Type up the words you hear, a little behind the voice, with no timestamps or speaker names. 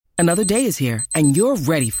Another day is here, and you're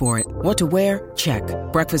ready for it. What to wear? Check.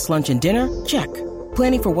 Breakfast, lunch, and dinner? Check.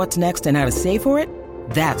 Planning for what's next and how to save for it?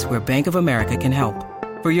 That's where Bank of America can help.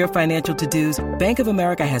 For your financial to-dos, Bank of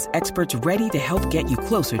America has experts ready to help get you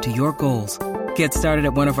closer to your goals. Get started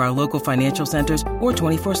at one of our local financial centers or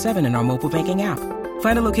 24/7 in our mobile banking app.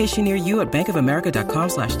 Find a location near you at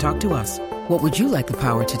bankofamerica.com/talktous. What would you like the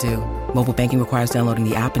power to do? Mobile banking requires downloading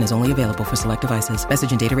the app and is only available for select devices.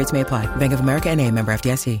 Message and data rates may apply. Bank of America N.A., member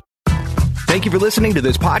FDIC. Thank you for listening to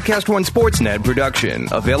this Podcast One Sportsnet production,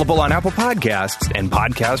 available on Apple Podcasts and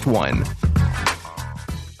Podcast One.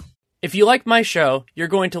 If you like my show, you're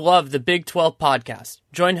going to love the Big 12 podcast.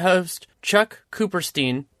 Join host Chuck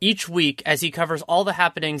Cooperstein each week as he covers all the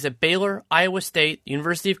happenings at Baylor, Iowa State,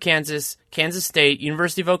 University of Kansas, Kansas State,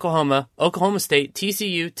 University of Oklahoma, Oklahoma State,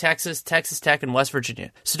 TCU, Texas, Texas Tech, and West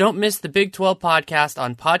Virginia. So don't miss the Big 12 podcast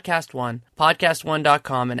on Podcast One,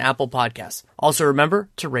 podcastone.com, and Apple Podcasts. Also remember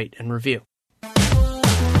to rate and review.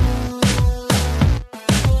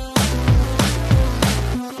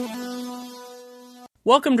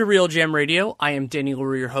 Welcome to Real Jam Radio. I am Danny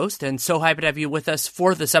LaRue, your host, and so happy to have you with us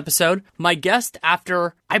for this episode. My guest,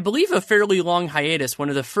 after, I believe, a fairly long hiatus, one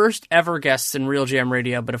of the first ever guests in Real Jam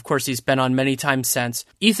Radio, but of course he's been on many times since,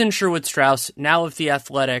 Ethan Sherwood-Strauss, now of The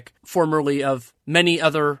Athletic, formerly of many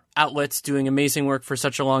other outlets, doing amazing work for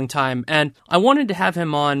such a long time. And I wanted to have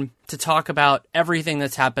him on to talk about everything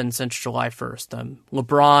that's happened since July 1st.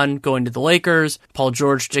 LeBron going to the Lakers, Paul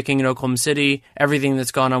George sticking in Oklahoma City, everything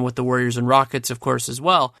that's gone on with the Warriors and Rockets, of course, as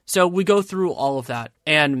well. So we go through all of that.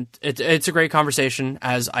 And it's a great conversation,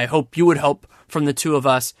 as I hope you would hope from the two of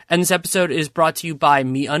us. And this episode is brought to you by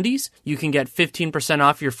MeUndies. You can get 15%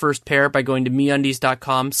 off your first pair by going to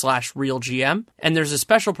MeUndies.com/RealGM. And there's a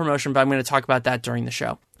special promotion, but I'm going to talk about that during the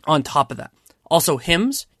show. On top of that, also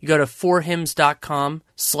Hims, you go to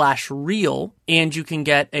forhims.com/real and you can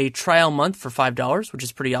get a trial month for $5, which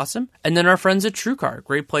is pretty awesome. And then our friends at TrueCar,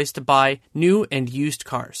 great place to buy new and used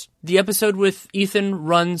cars. The episode with Ethan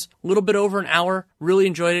runs a little bit over an hour. Really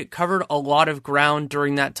enjoyed it. Covered a lot of ground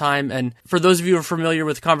during that time. And for those of you who are familiar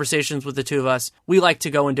with conversations with the two of us, we like to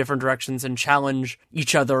go in different directions and challenge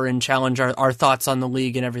each other and challenge our thoughts on the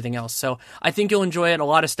league and everything else. So I think you'll enjoy it. A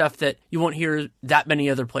lot of stuff that you won't hear that many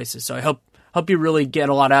other places. So I hope you really get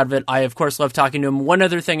a lot out of it. I, of course, love talking to him. One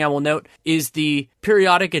other thing I will note is the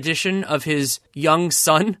periodic edition of his young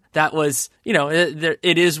son. That was,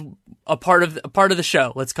 it is a part of the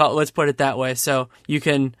show. Let's put it that way. So you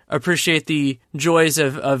can appreciate the joys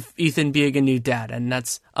of Ethan being a new dad, and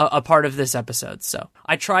that's a part of this episode. So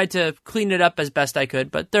I tried to clean it up as best I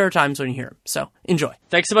could, but there are times when you hear him. So enjoy.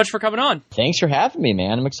 Thanks so much for coming on. Thanks for having me,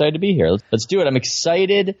 man. I'm excited to be here. Let's do it. I'm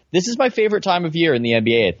excited. This is my favorite time of year in the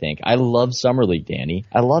NBA, I think. I love Summer League, Danny.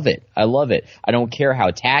 I love it. I don't care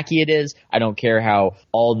how tacky it is. I don't care how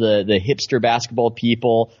all the hipster basketball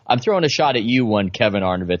people. I'm throwing a shot at you, one Kevin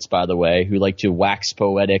Arnovitz, by the way, who like to wax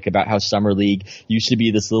poetic about how Summer League used to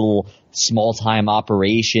be this little small-time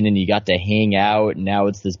operation and you got to hang out, and now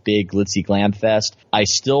it's this big glitzy glam fest. I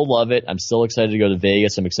still love it. I'm still excited to go to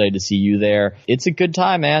Vegas. I'm excited to see you there. It's a good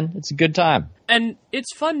time, man. It's a good time. And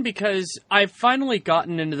it's fun because I've finally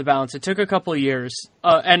gotten into the balance. It took a couple of years,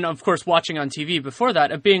 and of course watching on TV before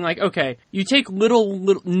that, of being like, okay, you take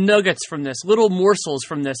little nuggets from this, little morsels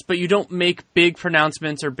from this, but you don't make big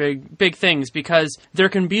pronouncements or big things, because there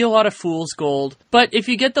can be a lot of fool's gold. But if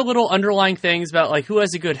you get the little underlying things about like who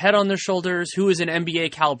has a good head on their shoulders, who is an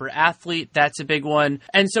NBA caliber athlete, that's a big one.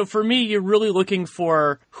 And so for me, you're really looking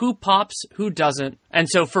for who pops, who doesn't. And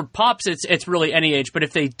so for pops, it's really any age. But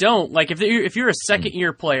if they don't, like if you're a second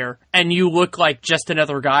year player and you look like just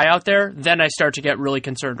another guy out there, then I start to get really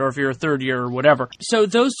concerned. Or if you're a third year or whatever. So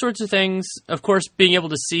those sorts of things, of course, being able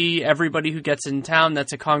to see everybody who gets in town,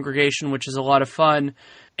 that's a congregation, which is a lot of fun.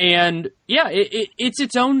 And yeah, it's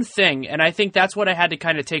its own thing. And I think that's what I had to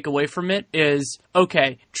kind of take away from it is,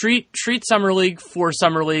 okay, treat Summer League for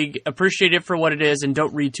Summer League, appreciate it for what it is, and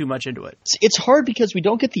don't read too much into it. It's hard because we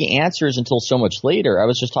don't get the answers until so much later. I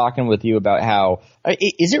was just talking with you about how,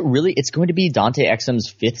 is it really, it's going to be Dante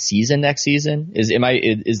Exum's 5th season next season?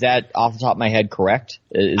 Is that off the top of my head correct?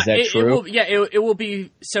 Is that true? It will be.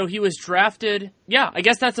 So he was drafted. Yeah, I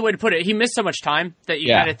guess that's the way to put it. He missed so much time that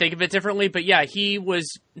you kind of think of it differently. But yeah, he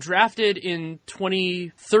was drafted in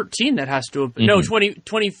 2013. That has to have been. No,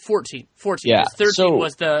 2014. 14. Yeah. 13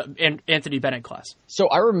 was the Anthony Bennett class. So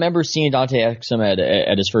I remember seeing Dante Exum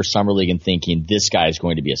at his first summer league and thinking, this guy is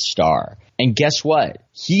going to be a star. And guess what?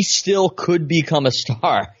 He still could become a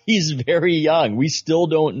star. He's very young. We still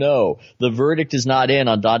don't know. The verdict is not in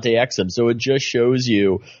on Dante Exum. So it just shows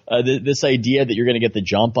you this idea that you're going to get the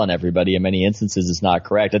jump on everybody in many instances is not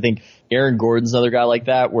correct. I think Aaron Gordon's another guy like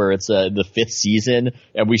that, where it's the fifth season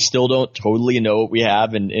and we still don't totally know what we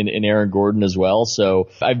have in Aaron Gordon as well. So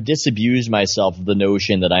I've disabused myself of the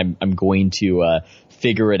notion that I'm going to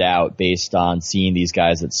figure it out based on seeing these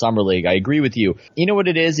guys at Summer League. I agree with you. You know what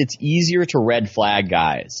it is? It's easier to red flag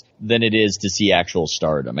guys than it is to see actual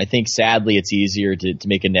stardom. I think sadly it's easier to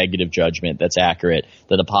make a negative judgment that's accurate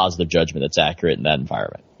than a positive judgment that's accurate in that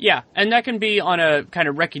environment. Yeah, and that can be on a kind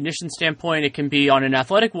of recognition standpoint. It can be on an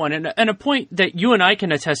athletic one. And a point that you and I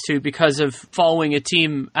can attest to because of following a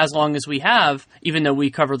team as long as we have, even though we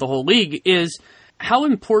cover the whole league, is how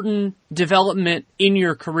important development in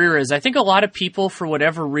your career is. I think a lot of people, for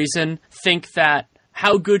whatever reason, think that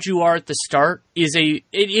how good you are at the start is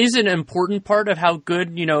an important part of how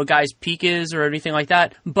good, a guy's peak is or anything like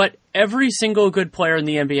that. But every single good player in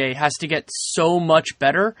the NBA has to get so much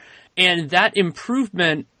better. And that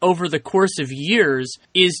improvement over the course of years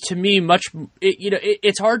is, to me,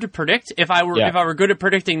 it's hard to predict. If I were good at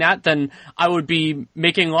predicting that, then I would be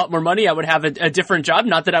making a lot more money. I would have a different job.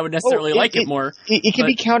 Not that I would necessarily like it more. It can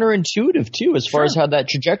be counterintuitive, too, as far as how that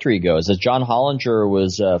trajectory goes. As John Hollinger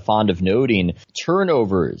was fond of noting,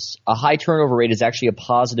 turnovers, a high turnover rate is actually a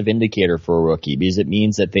positive indicator for a rookie because it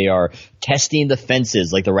means that they are testing the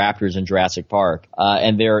fences like the Raptors in Jurassic Park,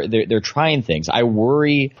 and they're trying things. I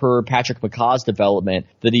worry per Patrick McCaw's development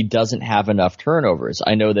that he doesn't have enough turnovers.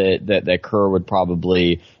 I know that Kerr would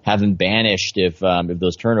probably have him banished if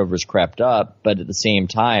those turnovers crept up, but at the same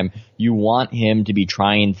time, you want him to be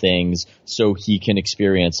trying things so he can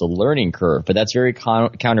experience a learning curve. But that's very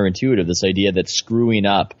counterintuitive, this idea that screwing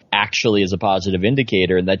up actually is a positive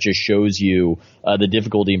indicator, and that just shows you the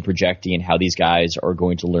difficulty in projecting how these guys are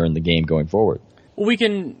going to learn the game going forward. We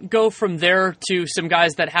can go from there to some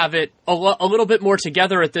guys that have it a little bit more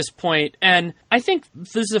together at this point. And I think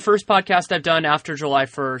this is the first podcast I've done after July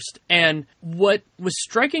 1st. And what was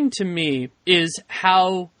striking to me is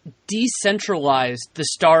how decentralized the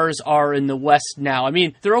Stars are in the West now. I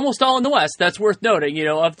mean, they're almost all in the West. That's worth noting.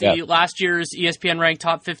 Of the last year's ESPN ranked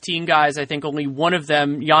top 15 guys, I think only one of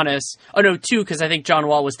them, Giannis, two, because I think John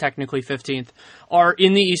Wall was technically 15th, are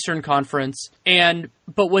in the Eastern Conference.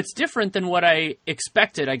 But what's different than what I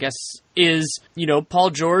expected, I guess, is, Paul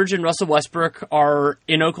George and Russell Westbrook are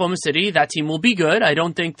in Oklahoma City. That team will be good. I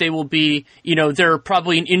don't think they will be, they're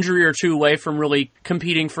probably an injury or two away from really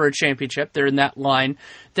competing for a championship. They're in that line.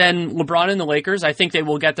 Then LeBron and the Lakers, I think they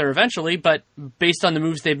will get there eventually, but based on the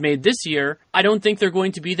moves they've made this year, I don't think they're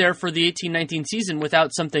going to be there for the 18-19 season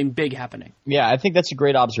without something big happening. Yeah, I think that's a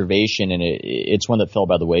great observation, and it's one that fell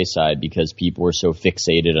by the wayside because people were so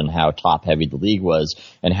fixated on how top-heavy the league was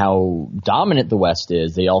and how dominant the West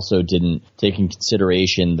is. They also didn't take in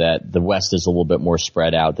consideration that the West is a little bit more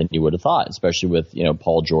spread out than you would have thought, especially with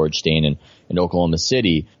Paul George staying in Oklahoma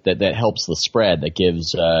City. That helps the spread. That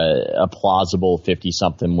gives a plausible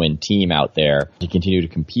 50-something win team out there to continue to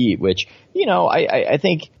compete, which I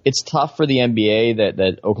think it's tough for the NBA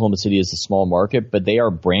that Oklahoma City is a small market, but they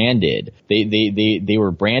are branded. They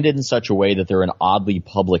were branded in such a way that they're an oddly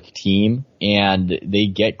public team, and they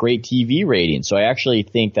get great TV ratings. So I actually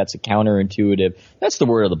think that's a counterintuitive. That's the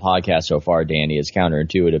word of the podcast so far, Danny, is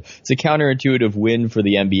counterintuitive. It's a counterintuitive win for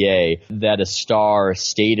the NBA that a star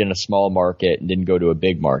stayed in a small market and didn't go to a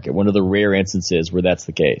big market. One of the rare instances where that's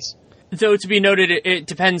the case. Though, to be noted, it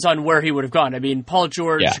depends on where he would have gone. I mean, Paul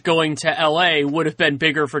George going to L.A. would have been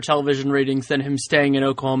bigger for television ratings than him staying in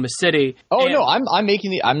Oklahoma City. Oh, and no, I'm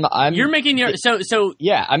making the I'm you're making your so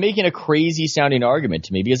yeah, I'm making a crazy sounding argument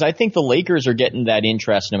to me because I think the Lakers are getting that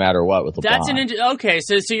interest no matter what with LeBron. That's okay.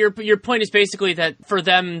 So your point is basically that for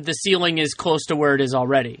them the ceiling is close to where it is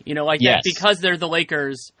already. That because they're the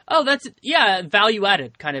Lakers. Oh, that's value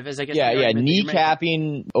added kind of as I guess. Yeah.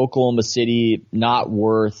 Kneecapping Oklahoma City not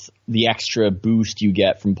worth the extra boost you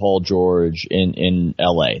get from Paul George in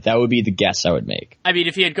LA. That would be the guess I would make. I mean,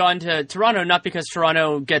 if he had gone to Toronto, not because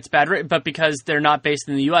Toronto gets bad rate, but because they're not based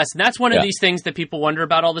in the U.S. And that's one of these things that people wonder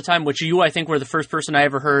about all the time, which I think, were the first person I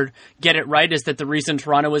ever heard get it right, is that the reason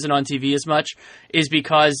Toronto isn't on TV as much is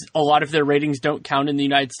because a lot of their ratings don't count in the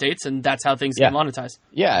United States, and that's how things get monetized.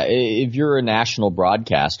 Yeah, if you're a national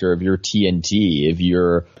broadcaster, broadcaster, if you're TNT, if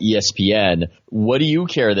you're ESPN, what do you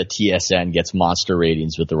care that TSN gets monster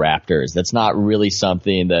ratings with the Raptors? That's not really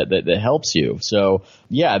something that helps you. So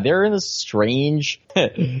yeah, they're in a strange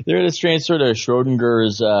sort of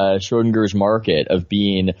Schrodinger's market of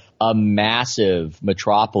being a massive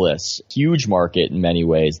metropolis, huge market in many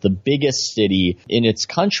ways, the biggest city in its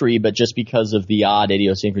country, but just because of the odd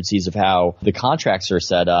idiosyncrasies of how the contracts are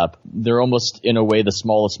set up, they're almost in a way the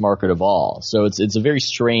smallest market of all. So it's a very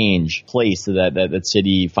strange place that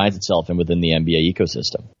city finds itself in within the NBA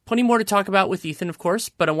ecosystem. Plenty more to talk about with Ethan, of course,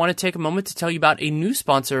 but I want to take a moment to tell you about a new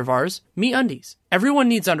sponsor of ours, MeUndies. Everyone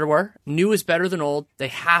needs underwear. New is better than old. They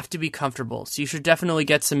have to be comfortable, so you should definitely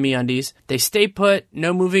get some MeUndies. They stay put,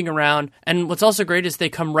 no moving around, and what's also great is they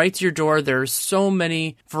come right to your door. There's so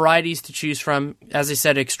many varieties to choose from. As I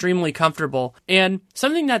said, extremely comfortable. And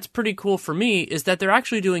something that's pretty cool for me is that they're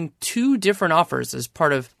actually doing 2 different offers as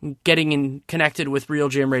part of getting connected with Real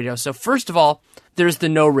GM Radio. So first of all, there's the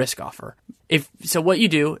no risk offer. So what you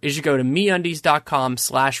do is you go to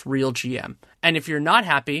MeUndies.com/RealGM. And if you're not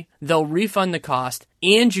happy, they'll refund the cost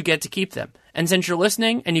and you get to keep them. And since you're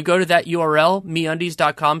listening and you go to that URL,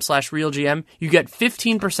 MeUndies.com/RealGM, you get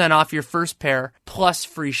 15% off your first pair plus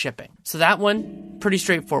free shipping. So that one, pretty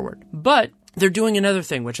straightforward. But they're doing another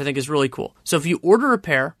thing, which I think is really cool. So if you order a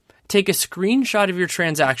pair, take a screenshot of your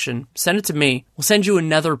transaction, send it to me, we'll send you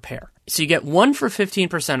another pair. So you get one for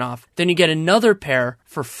 15% off, then you get another pair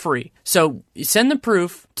for free. So you send the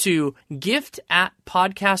proof to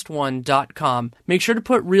gift@podcast1.com. Make sure to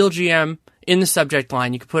put Real GM in the subject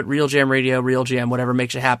line. You can put Real GM Radio, Real GM, whatever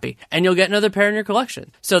makes you happy. And you'll get another pair in your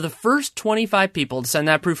collection. So the first 25 people to send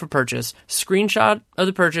that proof of purchase, screenshot of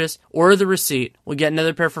the purchase, or the receipt, will get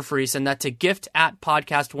another pair for free. Send that to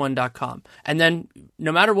gift@podcast1.com. And then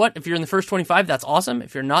no matter what, if you're in the first 25, that's awesome.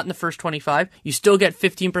 If you're not in the first 25, you still get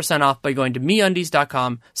 15% off by going to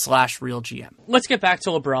MeUndies.com/RealGM. Let's get back to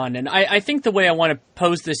LeBron. And I think the way I want to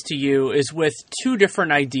pose this to you is with 2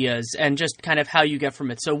 different ideas and just kind of how you get from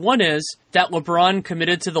it. So one is that LeBron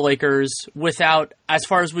committed to the Lakers without, as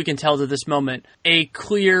far as we can tell to this moment, a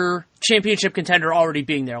clear championship contender already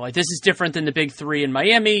being there. Like, this is different than the big 3 in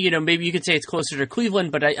Miami. You know, maybe you could say it's closer to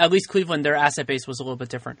Cleveland, but at least Cleveland, their asset base was a little bit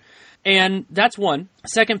different. And that's one.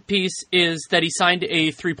 Second piece is that he signed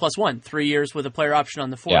a 3+1, 3 years with a player option on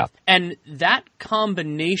the 4th. Yeah. And that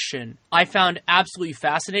combination I found absolutely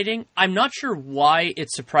fascinating. I'm not sure why it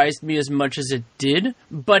surprised me as much as it did,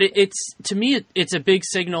 but to me, it's a big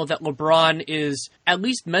signal that LeBron is, at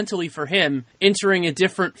least mentally for him, entering a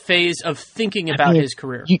different phase of thinking about his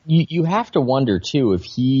career. You have to wonder, too, if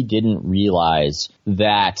he didn't realize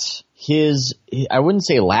that his, I wouldn't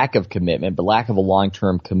say lack of commitment, but lack of a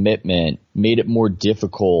long-term commitment made it more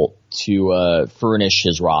difficult to furnish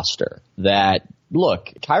his roster. That,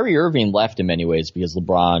 look, Kyrie Irving left in many ways because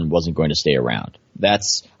LeBron wasn't going to stay around.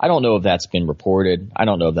 I don't know if that's been reported. I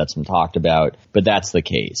don't know if that's been talked about, but that's the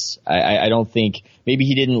case. I don't think, maybe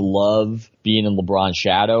he didn't love being in LeBron's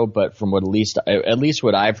shadow, but from at least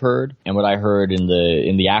what I've heard and what I heard in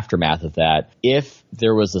the aftermath of that, if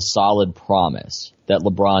there was a solid promise that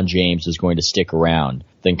LeBron James was going to stick around,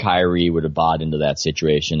 then Kyrie would have bought into that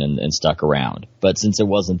situation and stuck around. But since it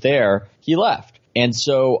wasn't there, he left. And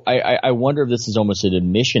so I wonder if this is almost an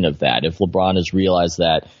admission of that. If LeBron has realized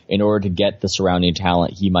that in order to get the surrounding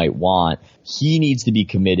talent he might want, he needs to be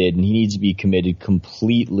committed, and he needs to be committed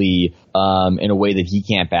completely in a way that he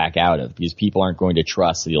can't back out of, because people aren't going to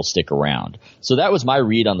trust that he'll stick around. So that was my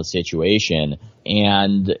read on the situation,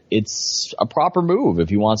 and it's a proper move if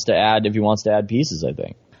he wants to add pieces, I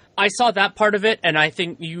think. I saw that part of it, and I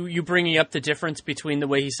think you bringing up the difference between the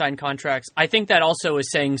way he signed contracts, I think that also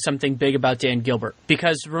is saying something big about Dan Gilbert.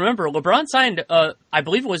 Because remember, LeBron signed, I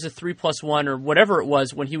believe it was a 3+1 or whatever it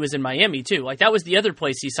was when he was in Miami too. Like, that was the other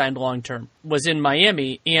place he signed long-term, was in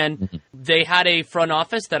Miami. And they had a front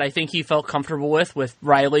office that I think he felt comfortable with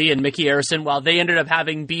Riley and Mickey Arison. While they ended up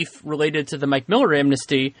having beef related to the Mike Miller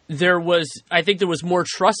amnesty, I think there was more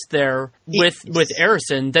trust there with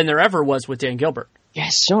Arison than there ever was with Dan Gilbert.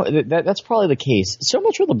 Yes, so that's probably the case. So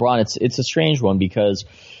much with LeBron, it's a strange one, because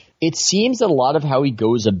it seems that a lot of how he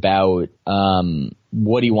goes about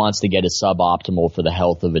what he wants to get is suboptimal for the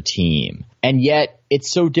health of a team. And yet,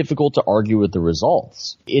 it's so difficult to argue with the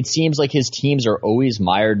results. It seems like his teams are always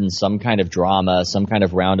mired in some kind of drama, some kind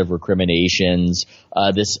of round of recriminations,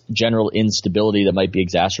 this general instability that might be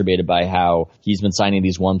exacerbated by how he's been signing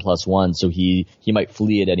these 1+1, so he might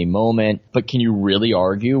flee at any moment. But can you really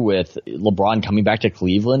argue with LeBron coming back to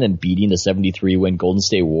Cleveland and beating the 73-win Golden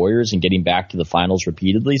State Warriors and getting back to the finals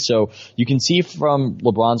repeatedly? So you can see from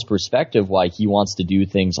LeBron's perspective why he wants to to do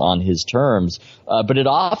things on his terms. But it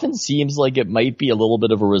often seems like it might be a little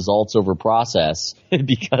bit of a results over process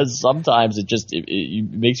because sometimes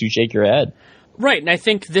it makes you shake your head. Right, and I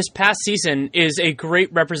think this past season is a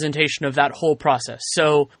great representation of that whole process.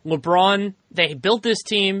 So LeBron, they built this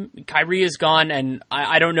team, Kyrie is gone, and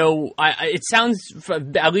I don't know, it sounds,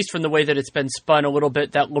 at least from the way that it's been spun a little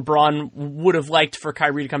bit, that LeBron would have liked for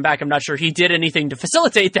Kyrie to come back. I'm not sure he did anything to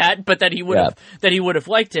facilitate that, but that he would have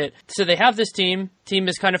liked it. So they have this team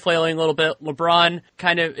is kind of flailing a little bit. LeBron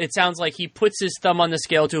it sounds like he puts his thumb on the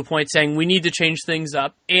scale to a point saying, we need to change things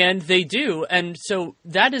up, and they do. And so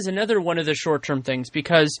that is another one of the short-term things,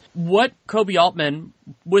 because what Koby Altman,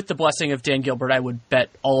 with the blessing of Dan Gilbert, I would bet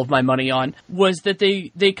all of my money on, was that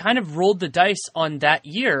they kind of rolled the dice on that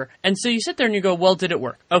year. And so you sit there and you go, well, did it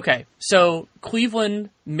work? Okay, so Cleveland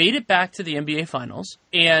made it back to the NBA Finals,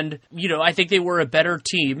 and, I think they were a better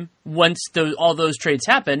team once all those trades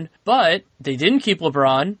happened, but they didn't keep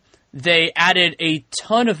LeBron. They added a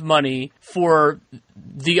ton of money for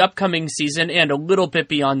the upcoming season and a little bit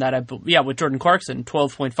beyond that. With Jordan Clarkson,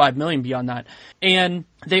 $12.5 million beyond that. And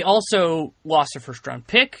they also lost a first-round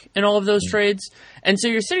pick in all of those trades. And so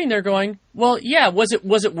you're sitting there going, well, yeah, was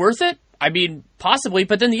it worth it? I mean, possibly.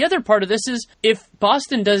 But then the other part of this is, if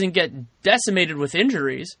Boston doesn't get decimated with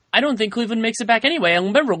injuries, I don't think Cleveland makes it back anyway. And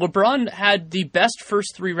remember, LeBron had the best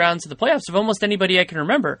first 3 rounds of the playoffs of almost anybody I can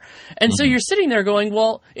remember. And so you're sitting there going,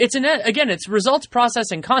 well, it's results,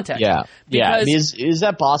 process, and context. Yeah. I mean, is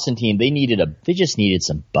that Boston team, they just needed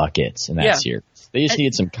some buckets in that series. They just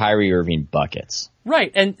needed some Kyrie Irving buckets.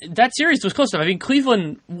 Right, and that series was close enough. I mean,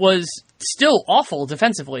 Cleveland was still awful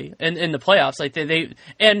defensively in the playoffs. Like they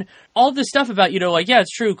and all this stuff about,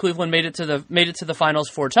 it's true, Cleveland made it to the finals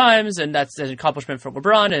 4 times, and that's an accomplishment for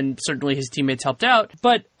LeBron, and certainly his teammates helped out.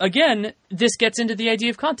 But again, this gets into the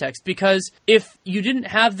idea of context, because if you didn't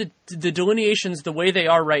have the delineations the way they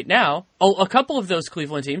are right now, a couple of those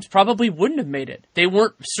Cleveland teams probably wouldn't have made it. They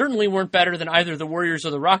certainly weren't better than either the Warriors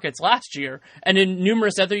or the Rockets last year, and in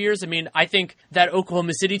numerous other years. I mean, I think that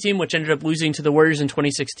Oklahoma City team, which ended up losing to the Warriors in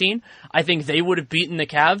 2016, I think they would have beaten the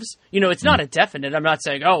Cavs. It's not a definite. I'm not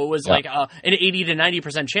saying, it was like an 80 to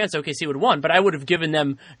 90% chance OKC would have won, but I would have given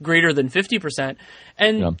them greater than 50%.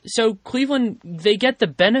 And so Cleveland, they get the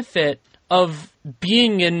benefit of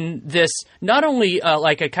being in this, not only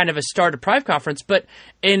like a kind of a star-deprived conference, but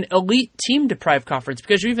an elite team-deprived conference.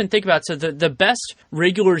 Because you even think about, so the best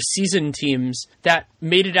regular season teams that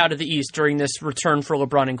made it out of the East during this return for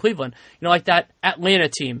LeBron in Cleveland, like that Atlanta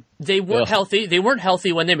team, they weren't healthy. They weren't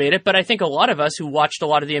healthy when they made it, but I think a lot of us who watched a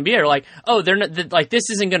lot of the NBA are like, they're not, like, this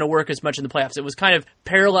isn't going to work as much in the playoffs. It was kind of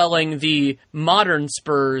paralleling the modern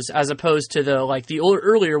Spurs as opposed to the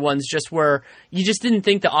earlier ones, just where you just didn't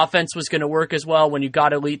think the offense was going to work as well when you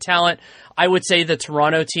got elite talent. I would say the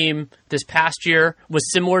Toronto team this past year was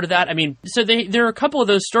similar to that. I mean, so there are a couple of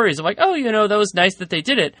those stories of like, that was nice that they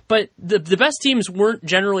did it, but the best teams weren't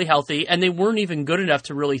generally healthy, and they weren't even good enough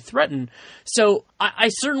to really threaten. So I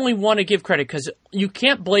certainly want to give credit, because you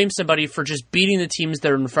can't blame somebody for just beating the teams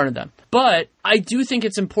that are in front of them. But I do think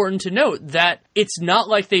it's important to note that it's not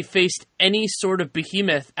like they faced any sort of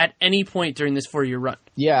behemoth at any point during this 4-year run.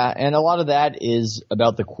 Yeah, and a lot of that is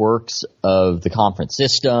about the quirks of the conference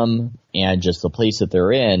system and just the place that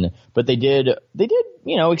they're in. But they did,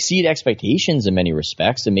 exceed expectations in many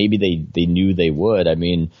respects, and maybe they knew they would. I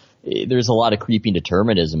mean, there's a lot of creeping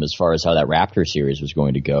determinism as far as how that Raptor series was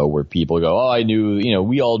going to go, where people go, I knew,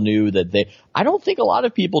 we all knew that I don't think a lot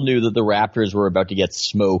of people knew that the Raptors were about to get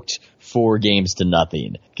smoked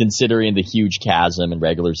 4-0, considering the huge chasm in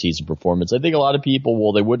regular season performance. I think a lot of people,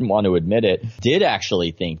 while they wouldn't want to admit it, did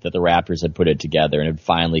actually think that the Raptors had put it together and had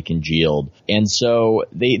finally congealed. And so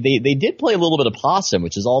they did play a little bit of possum,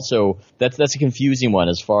 which is also, that's a confusing one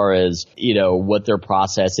as far as, what their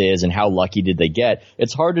process is and how lucky did they get.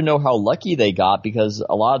 It's hard to know how lucky they got, because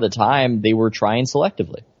a lot of the time they were trying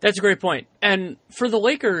selectively. That's a great point. And for the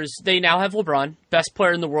Lakers, they now have LeBron, best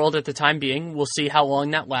player in the world at the time being. We'll see how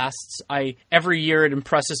long that lasts. Every year it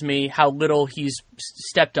impresses me how little he's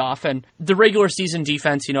stepped off. And the regular season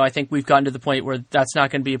defense, I think we've gotten to the point where that's not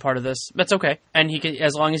going to be a part of this. That's okay. And he can,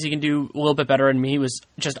 as long as he can do a little bit better, and he was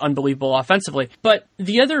just unbelievable offensively. But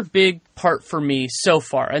the other big part for me so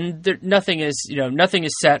far, and nothing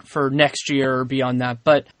is set for next year or beyond that,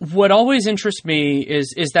 but what always interests me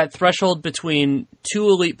is that threshold between 2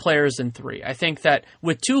 elite players and 3. I think that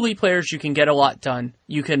with 2 elite players, you can get a lot done.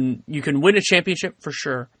 You can win a championship for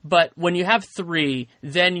sure. But when you have 3,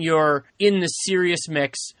 then you're in the serious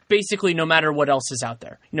mix basically no matter what else is out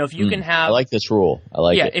there. You know, if you can have... I like this rule. I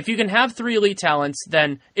like it. If you can have 3 elite talents,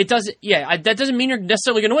 then it doesn't... that doesn't mean you're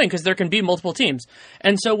necessarily going to win, because there can be multiple teams.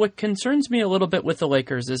 And so what concerns me a little bit with the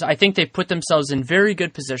Lakers is I think they've put themselves in very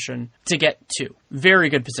good position to get 2. Very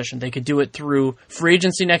good position. They could do it through free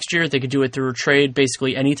agency next year. They could do it through a trade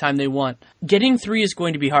basically anytime they want. Getting 3 is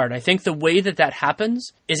going to be hard. I think the way that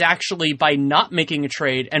happens is actually by not making a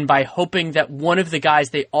trade and by hoping that one of the guys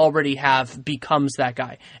they already have becomes that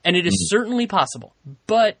guy. And it is certainly possible.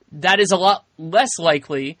 But that is a lot less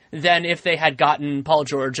likely than if they had gotten Paul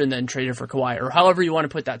George and then traded for Kawhi, or however you want to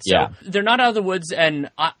put that. So they're not out of the woods,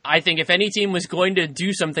 and I think if any team was going to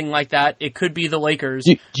do something like that, it could be the Lakers.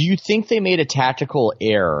 Do you think they made a tactical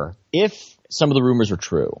error if some of the rumors were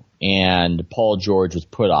true and Paul George was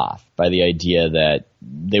put off by the idea that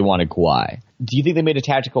they wanted Kawhi? Do you think they made a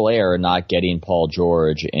tactical error not getting Paul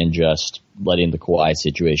George and just letting the Kawhi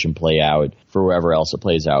situation play out for whoever else it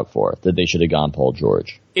plays out for, that they should have gone Paul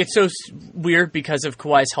George? It's so weird because of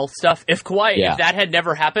Kawhi's health stuff. If that had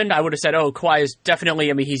never happened, I would have said, oh, Kawhi is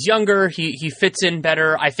definitely, I mean, he's younger, he fits in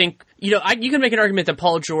better. I think, you can make an argument that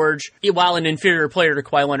Paul George, while an inferior player to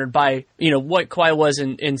Kawhi Leonard by, what Kawhi was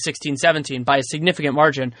in 16-17 by a significant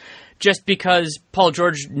margin, just because Paul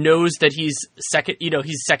George knows that he's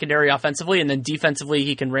he's secondary offensively, and then defensively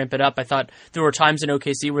he can ramp it up. I thought there were times in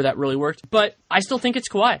OKC where that really worked, but I still think it's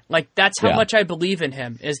Kawhi. Like, that's how much I believe in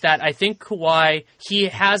him, is that I think Kawhi, he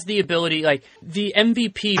has the ability, like, the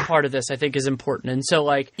MVP part of this I think is important. And so,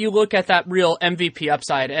 like, you look at that real MVP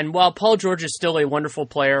upside, and while Paul George is still a wonderful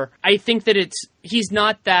player, I think that he's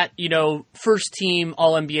not that, first team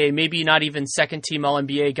All-NBA, maybe not even second team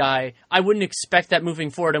All-NBA guy. I wouldn't expect that moving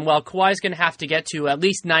forward. And while Kawhi's going to have to get to at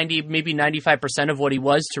least 90, maybe 95% of what he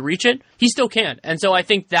was to reach it, he still can. And so I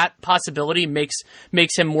think that possibility makes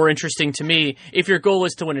him more interesting to me if your goal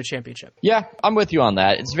is to win a championship. Yeah, I'm with you on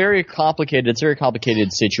that. It's very complicated. It's a very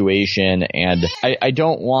complicated situation, and I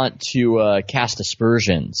don't want to cast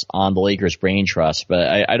aspersions on the Lakers brain trust, but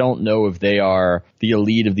I don't know if they are the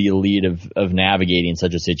elite of navigating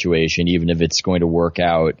such a situation, even if it's going to work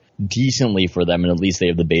out decently for them, and at least they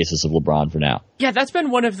have the basis of LeBron for now. Yeah, that's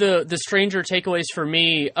been one of the stranger takeaways for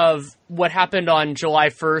me of what happened on July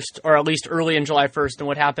 1st, or at least early in July 1st, and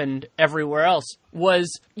what happened everywhere else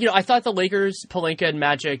was, I thought the Lakers, Pelinka, and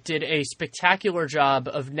Magic did a spectacular job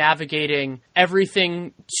of navigating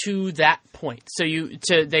everything to that point. So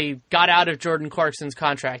they got out of Jordan Clarkson's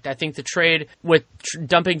contract. I think the trade with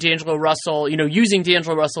dumping D'Angelo Russell, using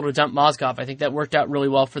D'Angelo Russell to dump Mozgov, I think that worked out really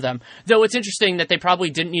well for them. Though it's interesting that they probably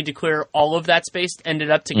didn't need to clear all of that space,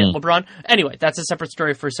 ended up to get LeBron. Anyway, that's a separate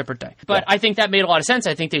story for a separate day. But I think that made a lot of sense.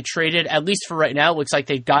 I think they traded, at least for right now, it looks like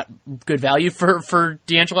they got good value for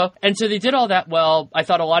D'Angelo. And so they did all that well. I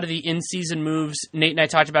thought a lot of the in-season moves, Nate and I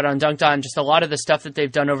talked about on Dunked On, just a lot of the stuff that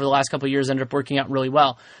they've done over the last couple of years ended up working out really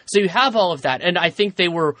well. So you have all of that. And I think they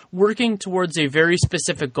were working towards a very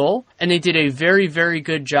specific goal, and they did a very, very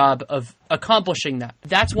good job of accomplishing that.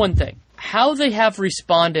 That's one thing. How they have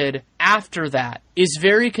responded after that is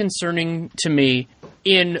very concerning to me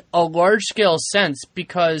in a large-scale sense,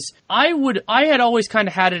 because I had always kind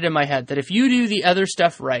of had it in my head that if you do the other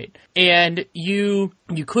stuff right and you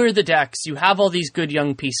clear the decks, you have all these good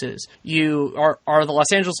young pieces, you are the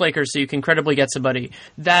Los Angeles Lakers, so you can credibly get somebody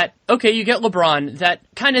that, okay, you get LeBron, that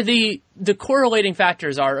kind of the correlating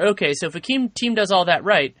factors are, okay, so if a team does all that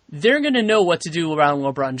right, they're going to know what to do around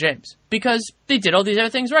LeBron James because they did all these other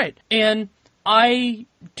things right. And I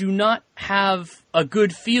do not have a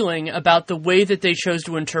good feeling about the way that they chose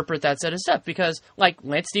to interpret that set of stuff, because, like,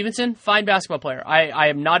 Lance Stevenson, fine basketball player. I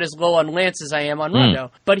am not as low on Lance as I am on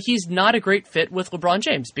Rondo, but he's not a great fit with LeBron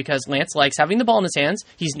James because Lance likes having the ball in his hands.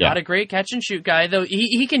 He's not a great catch and shoot guy, though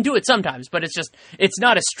he can do it sometimes, but it's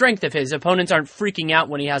not a strength of his. Opponents aren't freaking out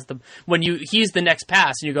when he's the next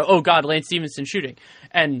pass and you go, oh God, Lance Stevenson shooting.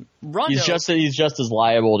 And Rondo, he's just as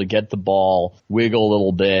liable to get the ball, wiggle a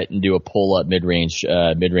little bit, and do a pull-up mid-range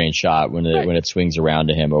shot when it swings around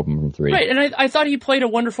to him open from three. Right, and I thought he played a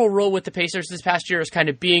wonderful role with the Pacers this past year as kind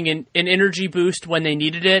of being an energy boost when they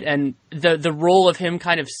needed it, and the role of him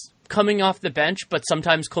kind of coming off the bench, but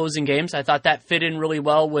sometimes closing games. I thought that fit in really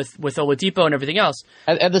well with Oladipo and everything else.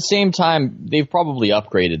 At the same time, they've probably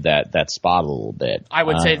upgraded that spot a little bit. I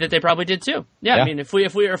would say that they probably did too. Yeah, I mean, if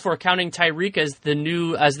we're counting Tyreek as the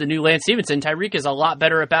new Lance Stevenson, Tyreek is a lot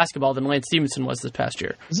better at basketball than Lance Stevenson was this past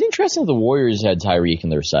year. It's interesting that the Warriors had Tyreek in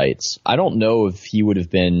their sights. I don't know if he would have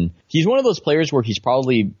been. He's one of those players where he's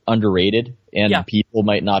probably underrated, and people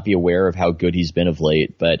might not be aware of how good he's been of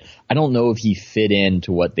late, but I don't know if he fit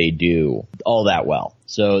into what they do all that well.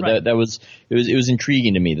 So Right. that was it was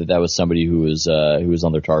intriguing to me that was somebody who was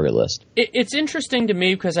on their target list. It's interesting to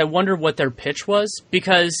me because I wonder what their pitch was,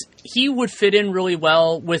 because he would fit in really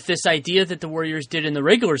well with this idea that the Warriors did in the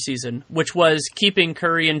regular season, which was keeping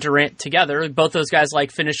Curry and Durant together. Both those guys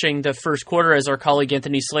like finishing the first quarter, as our colleague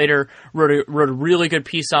Anthony Slater wrote a really good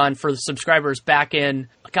piece on for the subscribers back in,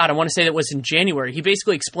 God, I want to say that was in January. He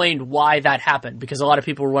basically explained why that happened, because a lot of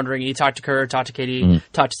people were wondering. He talked to Kerr, talked to KD,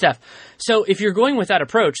 talked to Steph. So if you're going with that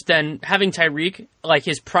approach, then having Tyreek, like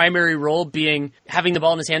his primary role being having the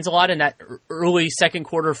ball in his hands a lot in that early second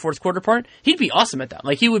quarter, fourth quarter part, he'd be awesome at that.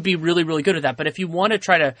 Like he would be really, really good at that. But if you want to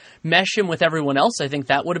try to mesh him with everyone else, I think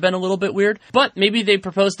that would have been a little bit weird. But maybe they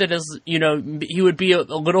proposed it as, he would be a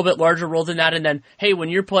little bit larger role than that. And then, hey, when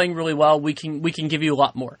you're playing really well, we can give you a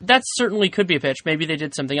lot more. That certainly could be a pitch. Maybe they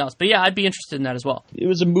did something else. But yeah, I'd be interested in that as well. It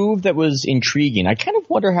was a move that was intriguing. I kind of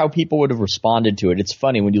wonder how people would have responded to it. It's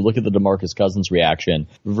funny when you look at the DeMarcus Cousins reaction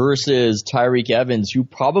versus Tyreek Evans, who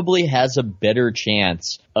probably has a better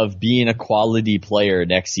chance of being a quality player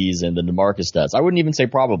next season than DeMarcus does. I wouldn't even say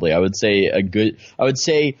probably. I would say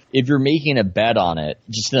if you're making a bet on it,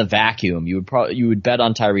 just in a vacuum, you would bet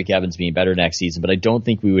on Tyreek Evans being better next season. But I don't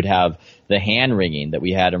think we would have the hand wringing that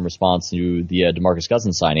we had in response to the DeMarcus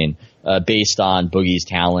Cousins signing, based on Boogie's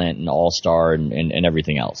talent and All-Star and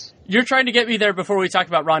everything else. You're trying to get me there before we talk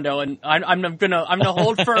about Rondo, and I'm gonna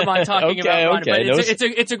hold firm on talking about Rondo. Okay. But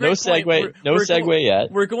it's a great point. No segue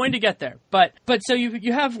yet. We're going to get there, but so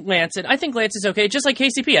you have Lance, and I think Lance is okay, just like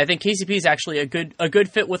KCP. I think KCP is actually a good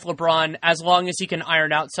fit with LeBron, as long as he can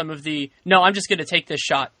iron out some of the I'm just going to take this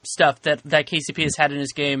shot stuff that KCP has had in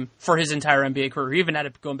his game for his entire NBA career. He even had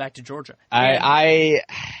it going back to Georgia. I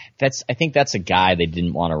think that's a guy they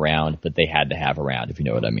didn't want around, but they had to have around, if you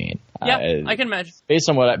know what I mean. Yeah, I can imagine. Based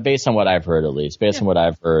on what I've heard, at least on what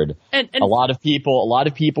I've heard, and a lot of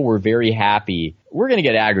people were very happy. We're going to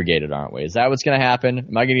get aggregated, aren't we? Is that what's going to happen?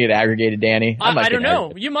 Am I going to get aggregated, Danny? I don't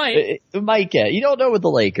know. You might. It might get. You don't know with the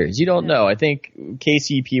Lakers. You don't know. I think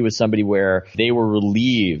KCP was somebody where they were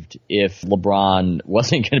relieved if LeBron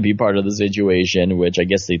wasn't going to be part of the situation, which I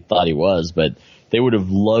guess they thought he was, but they would have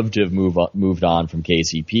loved to have moved on from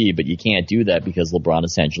KCP, but you can't do that because LeBron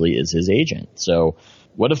essentially is his agent. So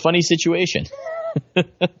what a funny situation.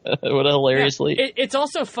 What a hilariously. Yeah. It's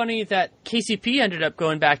also funny that KCP ended up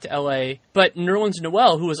going back to LA, but Nerlens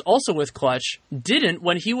Noel, who was also with Clutch, didn't,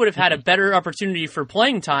 when he would have had a better opportunity for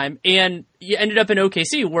playing time, and you ended up in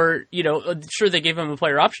OKC where, sure, they gave him a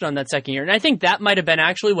player option on that second year. And I think that might have been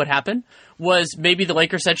actually what happened, was maybe the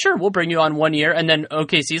Lakers said, sure, we'll bring you on 1 year. And then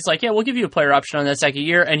OKC's like, yeah, we'll give you a player option on that second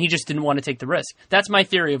year. And he just didn't want to take the risk. That's my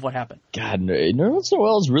theory of what happened. God, Nerlens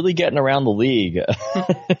Noel is really getting around the league.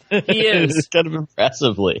 He is. Kind of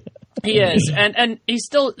impressively. He is, and he's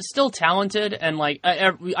still talented, and like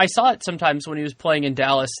I saw it sometimes when he was playing in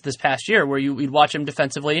Dallas this past year, where you'd watch him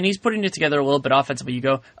defensively, and he's putting it together a little bit offensively. You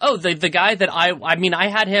go, oh, the guy that I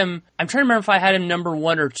had him. I'm trying to remember if I had him number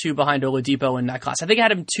 1 or 2 behind Oladipo in that class. I think I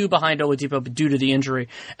had him 2 behind Oladipo due to the injury,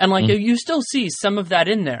 and you still see some of that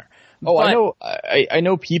in there. Oh, I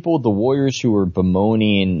know people, the Warriors, who were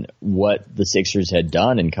bemoaning what the Sixers had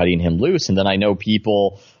done and cutting him loose, and then I know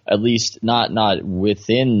people, at least not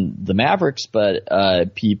within the Mavericks,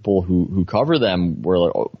 but people who cover them were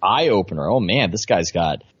like, eye opener. Oh man, this guy's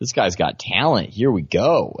got talent. Here we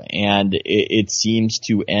go, and it seems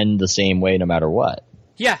to end the same way no matter what.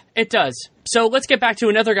 Yeah, it does. So let's get back to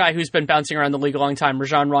another guy who's been bouncing around the league a long time,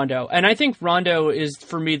 Rajon Rondo. And I think Rondo is,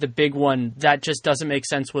 for me, the big one that just doesn't make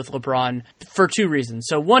sense with LeBron for 2 reasons.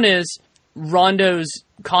 So one is Rondo's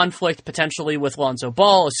conflict potentially with Lonzo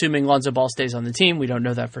Ball, assuming Lonzo Ball stays on the team. We don't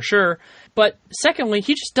know that for sure. But secondly,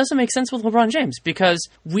 he just doesn't make sense with LeBron James, because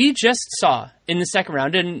we just saw in the second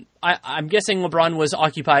round, and I'm guessing LeBron was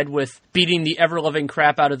occupied with beating the ever-loving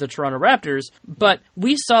crap out of the Toronto Raptors, but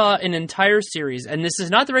we saw an entire series, and this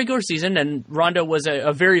is not the regular season, and Rondo was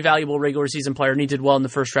a very valuable regular season player, and he did well in the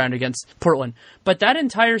first round against Portland. But that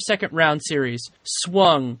entire second round series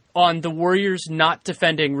swung on the Warriors not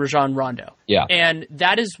defending Rajon Rondo. Yeah. And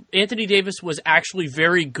that is, Anthony Davis was actually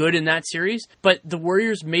very good in that series, but the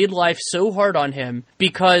Warriors made life so hard on him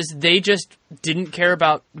because they just didn't care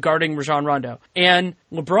about guarding Rajon Rondo. And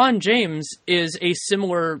LeBron James is a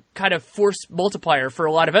similar kind of force multiplier for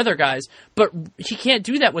a lot of other guys, but he can't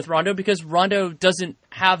do that with Rondo because Rondo doesn't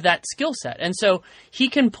have that skill set. And so he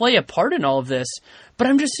can play a part in all of this, but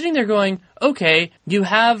I'm just sitting there going, okay, you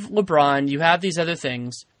have LeBron, you have these other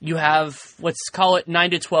things, you have, let's call it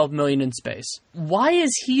 9 to 12 million in space. Why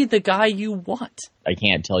is he the guy you want? I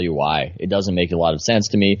can't tell you why. It doesn't make a lot of sense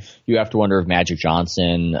to me. You have to wonder if Magic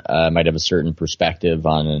Johnson might have a certain perspective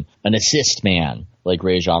on an assist man like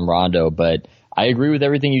Rajon Rondo, but I agree with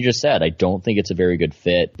everything you just said. I don't think it's a very good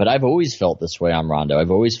fit, but I've always felt this way on Rondo.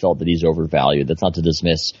 I've always felt that he's overvalued. That's not to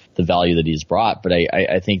dismiss the value that he's brought, but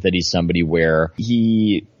I think that he's somebody where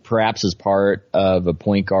he perhaps is part of a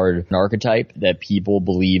point guard archetype that people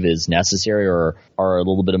believe is necessary or are a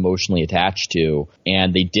little bit emotionally attached to,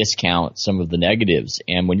 and they discount some of the negatives.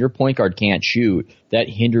 And when your point guard can't shoot, that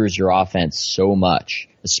hinders your offense so much,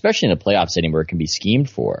 especially in a playoff setting where it can be schemed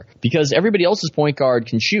for, because everybody else's point guard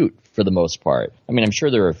can shoot for the most part. I mean, I'm sure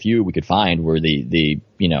there are a few we could find where they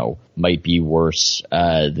might be worse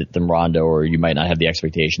than Rondo, or you might not have the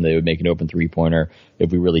expectation that they would make an open three-pointer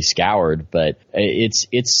if we really scoured. But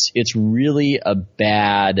it's really a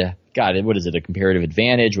bad, God, what is it, a comparative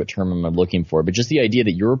advantage? What term am I looking for? But just the idea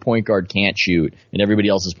that your point guard can't shoot and everybody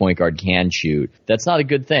else's point guard can shoot, that's not a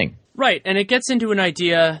good thing. Right, and it gets into an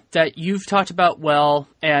idea that you've talked about well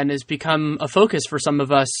and has become a focus for some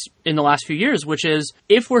of us in the last few years, which is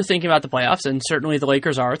if we're thinking about the playoffs, and certainly the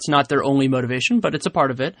Lakers are, it's not their only motivation, but it's a part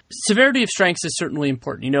of it. Severity of strengths is certainly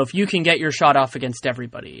important. You know, if you can get your shot off against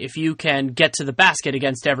everybody, if you can get to the basket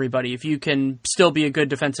against everybody, if you can still be a good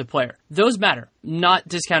defensive player, those matter. Not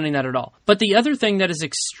discounting that at all. But the other thing that is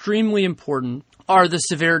extremely important are the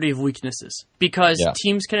severity of weaknesses, because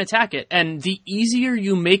teams can attack it. And the easier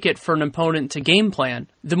you make it for an opponent to game plan,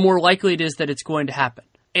 the more likely it is that it's going to happen.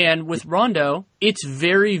 And with Rondo, it's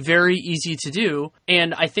very, very easy to do.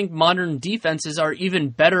 And I think modern defenses are even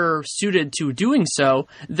better suited to doing so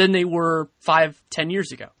than they were 5-10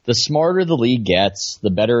 years ago. The smarter the league gets,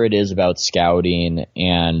 the better it is about scouting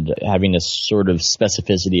and having a sort of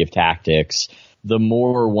specificity of tactics, the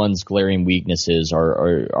more one's glaring weaknesses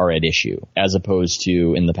are at issue, as opposed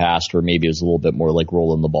to in the past where maybe it was a little bit more like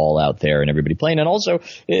rolling the ball out there and everybody playing. And also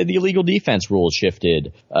the illegal defense rules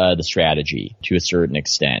shifted the strategy to a certain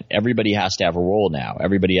extent. Everybody has to have a role now.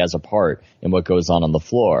 Everybody has a part in what goes on the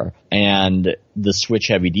floor. And the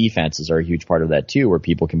switch-heavy defenses are a huge part of that too, where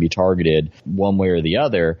people can be targeted one way or the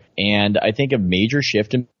other. And I think a major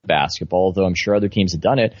shift in basketball, although I'm sure other teams have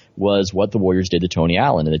done it, was what the Warriors did to Tony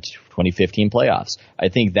Allen in the 2015 playoffs. I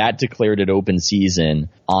think that declared an open season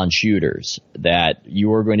on shooters, that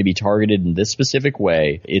you are going to be targeted in this specific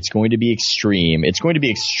way. It's going to be extreme. It's going to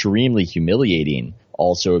be extremely humiliating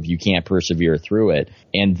also if you can't persevere through it.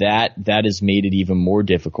 And that has made it even more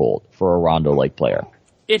difficult for a Rondo-like player.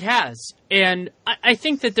 It has. And I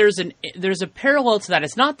think that there's a parallel to that.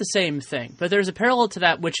 It's not the same thing, but there's a parallel to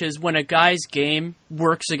that, which is when a guy's game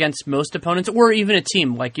works against most opponents, or even a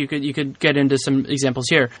team. Like you could get into some examples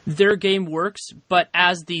here. Their game works, but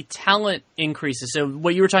as the talent increases, so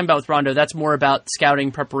what you were talking about with Rondo, that's more about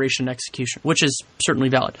scouting, preparation, execution, which is certainly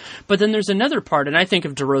valid. But then there's another part, and I think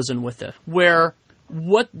of DeRozan with it, where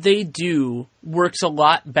what they do works a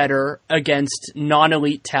lot better against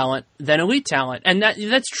non-elite talent than elite talent. And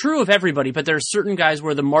that's true of everybody, but there are certain guys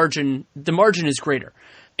where the margin is greater.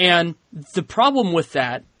 And the problem with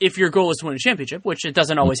that, if your goal is to win a championship, which it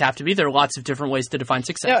doesn't always have to be, there are lots of different ways to define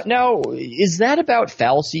success. Now is that about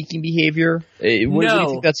foul-seeking behavior? What do you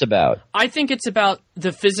think that's about? I think it's about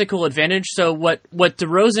the physical advantage. So what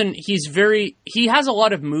DeRozan, he has a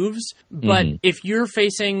lot of moves, but if you're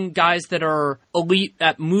facing guys that are elite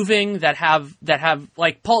at moving, that have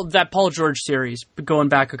like Paul George series going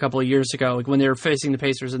back a couple of years ago, like when they were facing the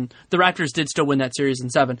Pacers, and the Raptors did still win that series in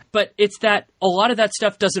 7. But it's that a lot of that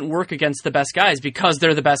stuff doesn't work against the best guys because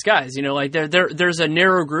they're the best guys. You know, like there's a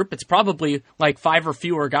narrow group. It's probably like 5 or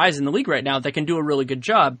fewer guys in the league right now that can do a really good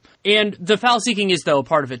job. And the foul seeking is, though, a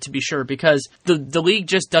part of it, to be sure, because the league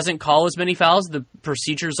just doesn't call as many fouls. The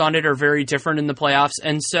procedures on it are very different in the playoffs.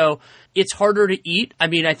 And so it's harder to eat. I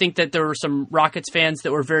mean, I think that there were some Rockets fans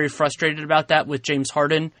that were very frustrated about that with James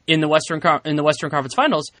Harden in the Western Conference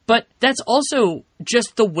Finals. But that's also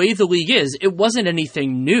just the way the league is. It wasn't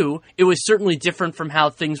anything new. It was certainly different from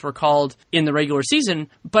how things were called in the regular season.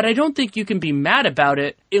 But I don't think you can be mad about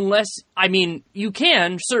it unless, I mean, you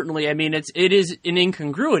can, certainly. I mean, it is an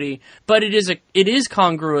incongruity, but it is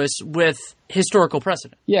congruous with historical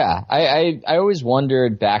precedent. Yeah, I always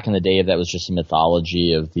wondered back in the day if that was just a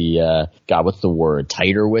mythology of the, what's the word,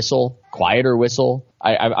 tighter whistle, quieter whistle?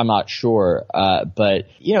 I'm not sure, but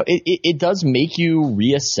you know, it does make you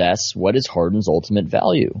reassess what is Harden's ultimate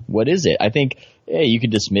value. What is it? I think you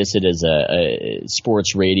could dismiss it as a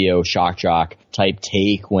sports radio shock jock type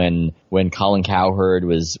take when Colin Cowherd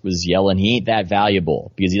was yelling he ain't that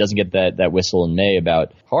valuable because he doesn't get that whistle in May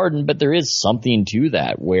about Harden. But there is something to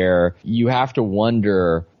that where you have to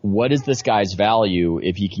wonder, what is this guy's value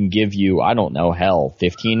if he can give you, I don't know,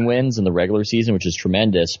 15 wins in the regular season, which is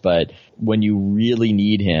tremendous, but when you really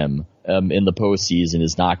need him in the postseason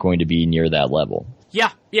is not going to be near that level.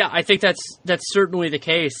 Yeah, Yeah, I think that's certainly the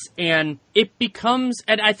case, and it becomes,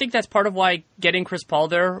 and I think that's part of why getting Chris Paul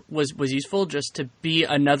there was useful, just to be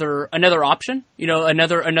another option,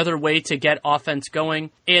 another way to get offense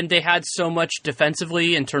going. And they had so much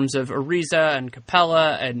defensively in terms of Ariza and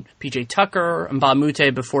Capella and PJ Tucker and Mbah a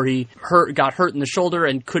Moute before he got hurt in the shoulder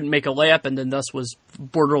and couldn't make a layup, and then thus was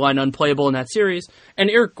borderline unplayable in that series. And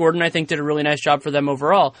Eric Gordon, I think, did a really nice job for them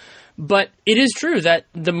overall. But it is true that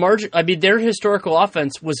their historical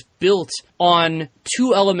offense was built on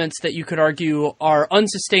two elements that you could argue are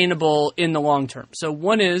unsustainable in the long term. So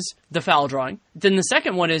one is the foul drawing. Then the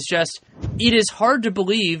second one is just, it is hard to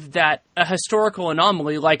believe that a historical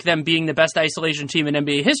anomaly like them being the best isolation team in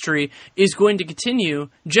NBA history is going to continue,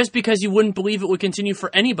 just because you wouldn't believe it would continue for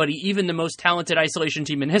anybody, even the most talented isolation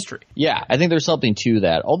team in history. Yeah, I think there's something to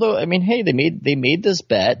that. Although, I mean, hey, they made this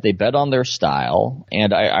bet. They bet on their style,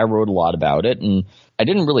 and I wrote a lot about it, and I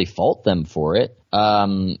didn't really fault them for it.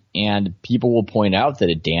 And people will point out that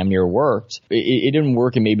it damn near worked. It didn't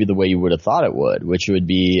work in maybe the way you would have thought it would, which would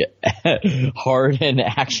be Harden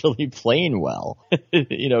actually playing well.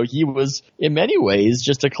 He was in many ways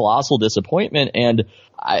just a colossal disappointment. And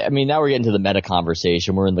I mean, now we're getting to the meta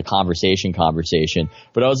conversation. We're in the conversation.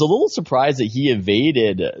 But I was a little surprised that he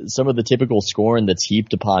evaded some of the typical scorn that's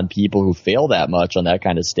heaped upon people who fail that much on that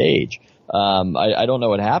kind of stage. I don't know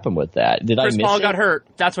what happened with that. Chris Paul got hurt.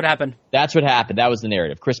 That's what happened. That's what happened. That was the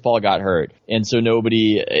narrative. Chris Paul got hurt. And so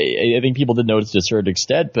I think people did notice to a certain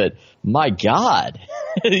extent, but my God,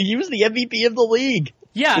 he was the MVP of the league.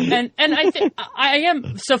 Yeah, and I think I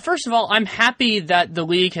am. So first of all, I'm happy that the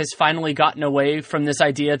league has finally gotten away from this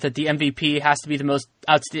idea that the MVP has to be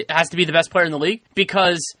the best player in the league,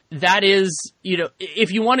 because that is,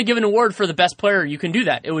 if you want to give an award for the best player, you can do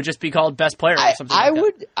that. It would just be called best player or something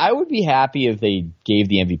I would be happy if they gave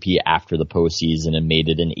the MVP after the postseason and made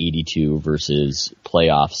it an 82 versus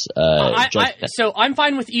playoffs. So I'm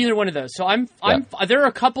fine with either one of those. So there are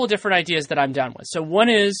a couple of different ideas that I'm down with. So one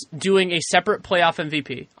is doing a separate playoff MVP.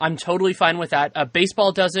 I'm totally fine with that.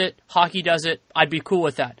 Baseball does it. Hockey does it. I'd be cool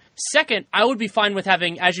with that. Second, I would be fine with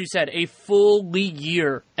having, as you said, a full league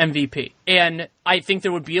year MVP. And I think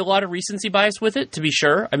there would be a lot of recency bias with it, to be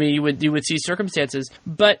sure. I mean, you would see circumstances,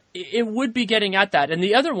 but it would be getting at that. And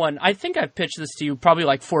the other one, I think I've pitched this to you probably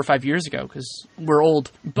like 4 or 5 years ago, because we're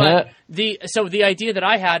old. But the idea that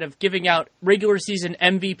I had of giving out regular season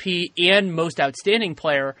MVP and most outstanding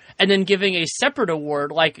player, and then giving a separate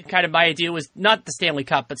award, like kind of my idea was not the Stanley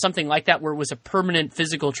Cup, but something like that, where it was a permanent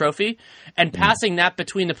physical trophy, and passing that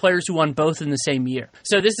between the players who won both in the same year.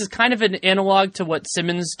 So this is kind of an analog to what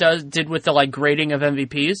Simmons did with the grading of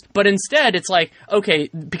MVPs. But instead, it's like, okay,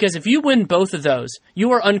 because if you win both of those,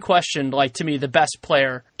 you are unquestioned, to me, the best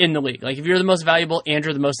player in the league. If you're the most valuable and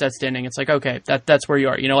you're the most outstanding, it's like, okay, that's where you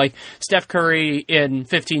are. Steph Curry in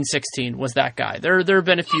 15-16 was that guy. There have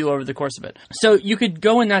been a few over the course of it. So you could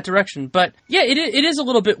go in that direction. But yeah, it is a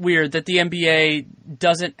little bit weird that the NBA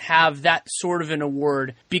doesn't have that sort of an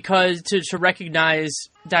award, because to recognize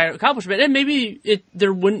that accomplishment, and maybe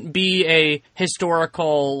there wouldn't be a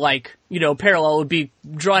historical parallel. It would be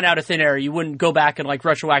drawn out of thin air. You wouldn't go back and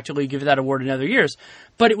retroactively give that award in other years,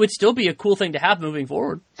 but it would still be a cool thing to have moving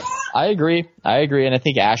forward. I agree, and I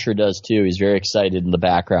think Asher does too. He's very excited in the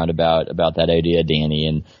background about that idea, Danny.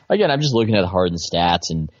 And again, I'm just looking at Harden's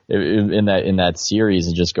stats and in that series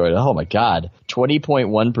and just going, oh my God,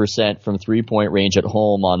 20.1% from 3-point range at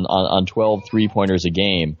home on 12 3-pointers a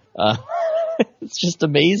game. It's just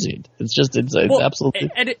amazing. It's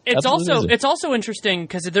absolutely. And it's also interesting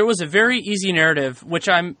because there was a very easy narrative, which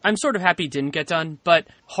I'm sort of happy didn't get done, but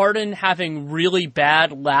Harden having really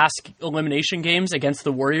bad last elimination games against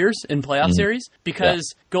the Warriors in playoff series,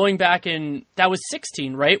 because going back that was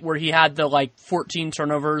 16, right, where he had the 14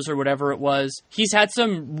 turnovers or whatever it was. He's had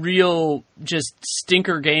some real just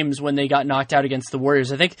stinker games when they got knocked out against the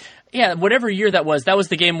Warriors. I think, whatever year that was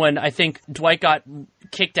the game when I think Dwight got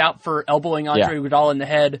kicked out for elbowing Andre Iguodala in the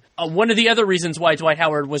head. One of the other reasons why Dwight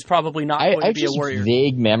Howard was probably not going to be a Warrior.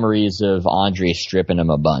 Vague memories of Andre stripping him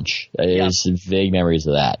a bunch. Just vague memories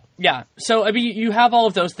of that. Yeah. So, I mean, you have all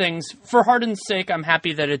of those things. For Harden's sake, I'm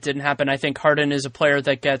happy that it didn't happen. I think Harden is a player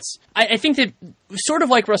that gets... I think that sort of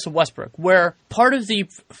like Russell Westbrook, where part of the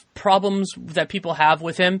problems that people have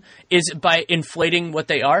with him is by inflating what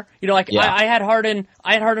they are. I had Harden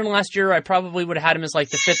last year. I probably would have had him as the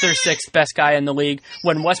 5th or 6th best guy in the league.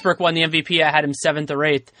 When Westbrook won the MVP, I had him 7th or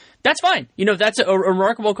 8th. That's fine. That's a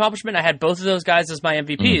remarkable accomplishment. I had both of those guys as my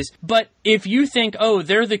MVPs. But if you think,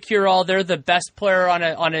 they're the cure-all, they're the best player on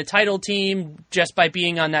a title team just by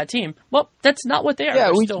being on that team, well, that's not what they are.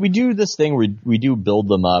 Yeah, we do this thing where we do build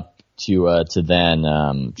them up to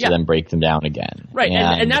then break them down again. Right,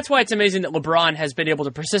 and that's why it's amazing that LeBron has been able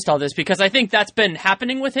to persist all this, because I think that's been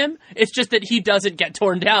happening with him. It's just that he doesn't get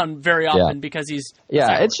torn down very often because he's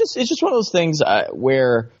it's just one of those things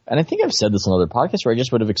where, and I think I've said this on other podcasts, where I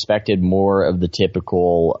just would have expected more of the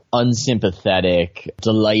typical unsympathetic,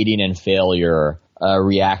 delighting in failure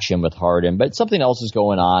reaction with Harden, but something else is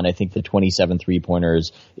going on. I think the 27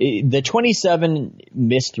 3-pointers, the 27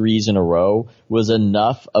 missed threes in a row was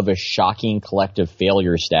enough of a shocking collective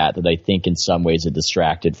failure stat that I think in some ways it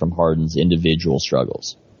distracted from Harden's individual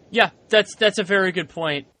struggles. Yeah, that's a very good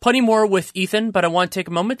point. Plenty more with Ethan, but I want to take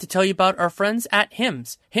a moment to tell you about our friends at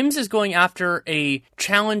Hims. Hims is going after a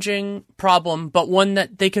challenging problem, but one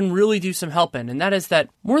that they can really do some help in, and that is that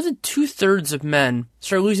more than 2/3 of men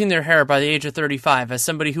start losing their hair by the age of 35. As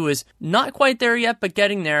somebody who is not quite there yet, but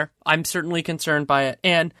getting there, I'm certainly concerned by it.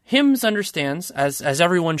 And Hims understands, as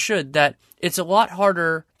everyone should, that it's a lot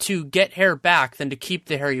harder to get hair back than to keep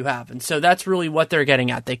the hair you have. And so that's really what they're getting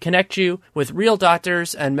at. They connect you with real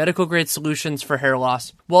doctors and medical grade solutions for hair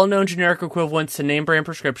loss, well-known generic equivalents to name brand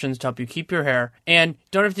prescriptions to help you keep your hair, and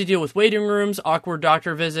don't have to deal with waiting rooms, awkward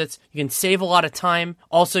doctor visits. You can save a lot of time.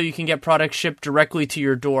 Also, you can get products shipped directly to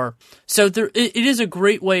your door. So it is a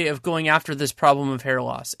great way of going after this problem of hair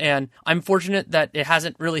loss. And I'm fortunate that it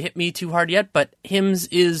hasn't really hit me too hard yet, but Hims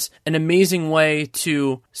is an amazing way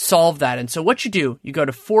to solve that. And so what you do, you go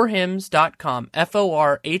to forhims.com,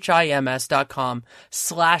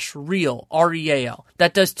 forhims.com/real, REAL.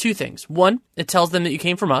 That does two things. One, it tells them that you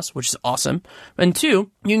came from us, which is awesome. And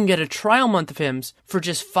two, you can get a trial month of Hims for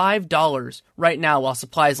just $5 right now while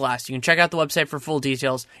supplies last. You can check out the website for full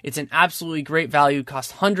details. It's an absolutely great value,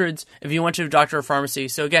 costs hundreds if you went to a doctor or pharmacy.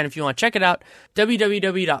 So again, if you want to check it out,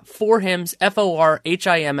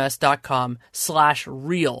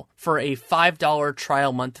 www.forhims.com/real for a $5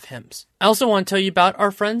 trial month of Hims. I also want to tell you about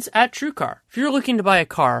our friends at TrueCar. If you're looking to buy a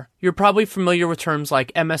car, you're probably familiar with terms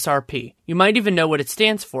like MSRP. You might even know what it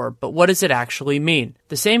stands for, but what does it actually mean?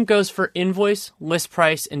 The same goes for invoice, list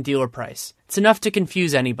price, and dealer price. It's enough to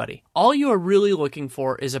confuse anybody. All you are really looking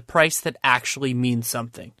for is a price that actually means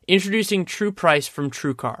something. Introducing True Price from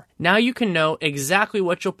TrueCar. Now you can know exactly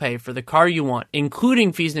what you'll pay for the car you want,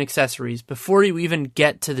 including fees and accessories, before you even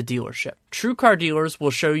get to the dealership. TrueCar dealers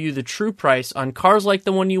will show you the true price on cars like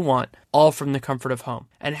the one you want, all from the comfort of home.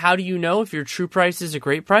 And how do you know if your true price is a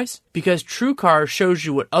great price? Because TrueCar shows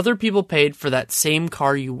you what other people paid for that same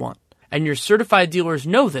car you want. And your certified dealers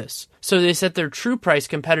know this, so they set their true price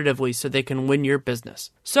competitively so they can win your business.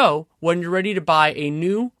 So, when you're ready to buy a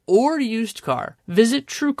new or used car, visit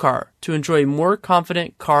TrueCar to enjoy a more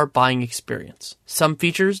confident car buying experience. Some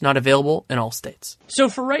features not available in all states. So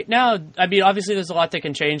for right now, I mean, obviously there's a lot that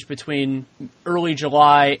can change between early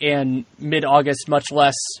July and mid-August, much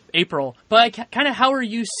less April. But kind of how are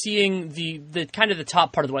you seeing the kind of the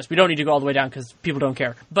top part of the West? We don't need to go all the way down because people don't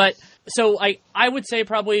care. But so I would say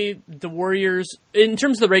probably the Warriors, in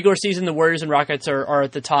terms of the regular season, the Warriors and Rockets are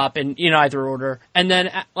at the top in either order. And then,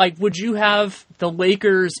 like, would you have the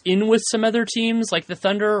Lakers in with some other teams like the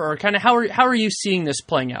Thunder, or kind of how are you seeing this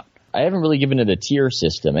playing out? I haven't really given it a tier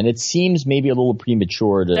system, and it seems maybe a little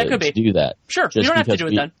premature to do that. Sure, you don't have to do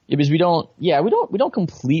it then. Because we don't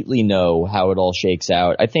completely know how it all shakes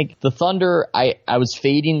out. I think the Thunder, I was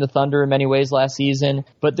fading the Thunder in many ways last season,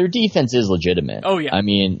 but their defense is legitimate. Oh yeah. I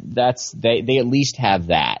mean, they at least have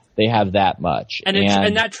that. They have that much.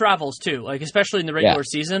 And that travels too, like especially in the regular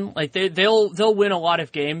season. Like they'll win a lot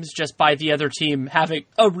of games just by the other team having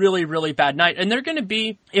a really, really bad night. And they're gonna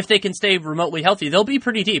be, if they can stay remotely healthy, they'll be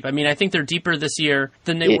pretty deep. I mean, I think they're deeper this year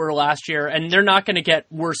than they were last year, and they're not gonna get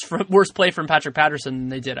worse play from Patrick Patterson than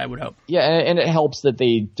they did, I would hope. Yeah, and it helps that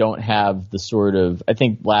they don't have the sort of, I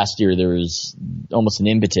think last year there was almost an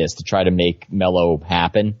impetus to try to make Melo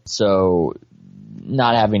happen. So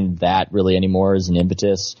not having that really anymore as an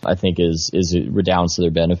impetus, I think is redounds to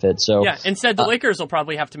their benefit. So yeah, instead the Lakers will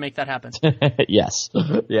probably have to make that happen. Yes.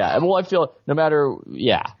 Yeah. Well, I feel no matter,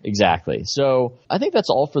 exactly. So I think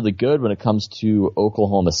that's all for the good when it comes to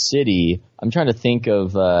Oklahoma City. I'm trying to think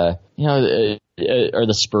of, are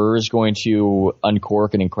the Spurs going to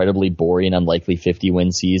uncork an incredibly boring, unlikely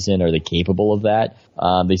 50-win season? Are they capable of that?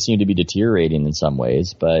 They seem to be deteriorating in some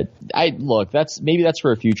ways, but that's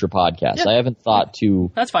for a future podcast. Yeah. I haven't thought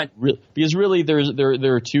to. That's fine. Because really, there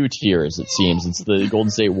are two tiers. It seems it's the Golden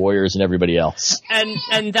State Warriors and everybody else.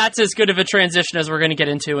 And that's as good of a transition as we're going to get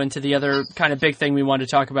into the other kind of big thing we want to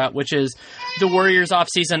talk about, which is the Warriors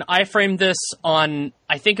offseason. I framed this on,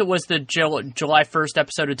 I think it was the July 1st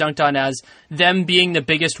episode of Dunked On, as them being the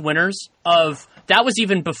biggest winners of That was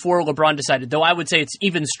even before LeBron decided, though I would say it's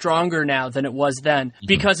even stronger now than it was then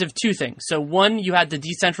because of two things. So one, you had the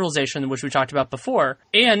decentralization, which we talked about before,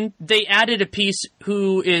 and they added a piece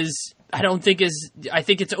who is... I think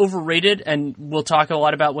it's overrated, and we'll talk a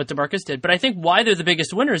lot about what DeMarcus did. But I think why they're the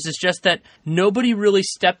biggest winners is just that nobody really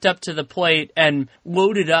stepped up to the plate and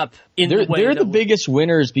loaded up in the way. They're the biggest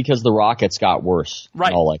winners because the Rockets got worse,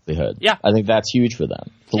 right, in all likelihood. Yeah. I think that's huge for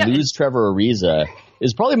them. To lose Trevor Ariza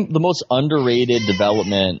is probably the most underrated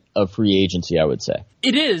development of free agency, I would say.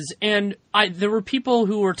 It is, and there were people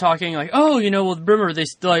who were talking like, oh,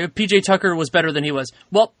 remember, P.J. Tucker was better than he was.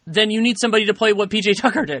 Well, then you need somebody to play what P.J.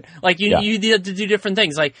 Tucker did. Like, you need to do different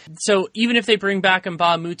things. Like, so even if they bring back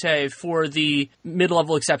Mbah a Moute for the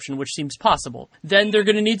mid-level exception, which seems possible, then they're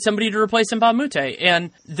going to need somebody to replace Mbah a Moute. And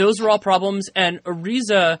those were all problems, and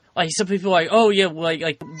Ariza, like, some people are like, oh, yeah,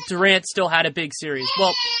 like Durant still had a big series.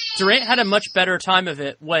 Well, Durant had a much better time of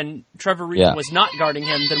it when Trevor Ariza was not guarding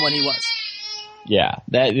him than when he was. Yeah,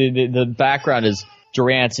 the background is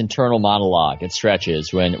Durant's internal monologue. It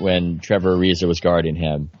stretches when Trevor Ariza was guarding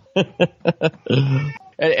him.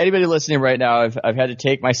 Anybody listening right now, I've had to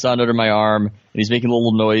take my son under my arm, and he's making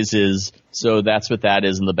little noises, so that's what that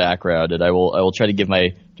is in the background. And I will try to give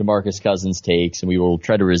my DeMarcus Cousins takes, and we will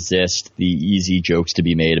try to resist the easy jokes to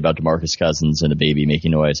be made about DeMarcus Cousins and a baby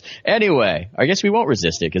making noise. Anyway, I guess we won't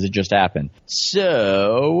resist it because it just happened.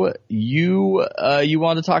 So you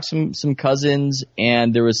want to talk some Cousins,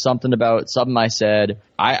 and there was something I said.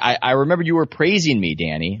 I remember you were praising me,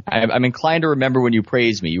 Danny. I'm inclined to remember when you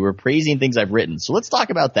praised me. You were praising things I've written. So let's talk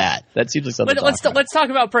about that. That seems like something. Let's talk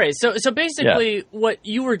about praise. So basically, what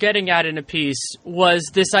you were getting at in a piece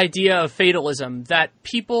was this idea of fatalism that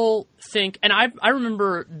people think, and I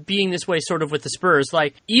remember being this way sort of with the Spurs.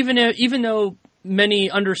 Like even though many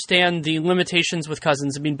understand the limitations with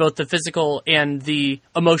Cousins, I mean, both the physical and the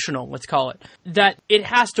emotional, let's call it, that it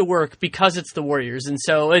has to work because it's the Warriors. And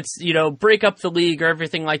so it's, break up the league or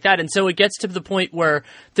everything like that. And so it gets to the point where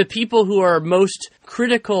the people who are most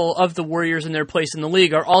critical of the Warriors and their place in the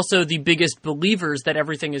league are also the biggest believers that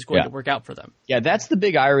everything is going to work out for them. Yeah, that's the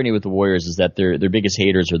big irony with the Warriors is that their biggest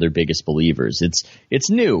haters are their biggest believers. It's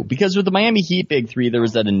new because with the Miami Heat Big Three, there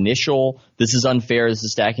was that initial, this is unfair, this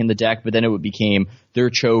is stacking the deck, but then it became they're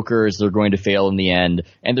chokers, they're going to fail in the end,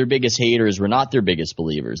 and their biggest haters were not their biggest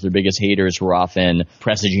believers. Their biggest haters were often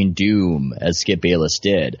presaging doom, as Skip Bayless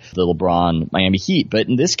did, the LeBron Miami Heat. But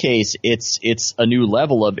in this case, it's a new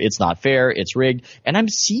level of it's not fair, it's rigged, and I'm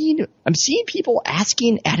seeing people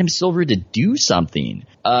asking Adam Silver to do something,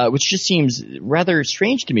 which just seems rather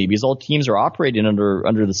strange to me because all teams are operating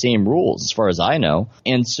under the same rules as far as I know.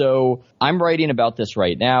 And so I'm writing about this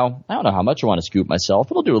right now. I don't know how much I want to scoop myself,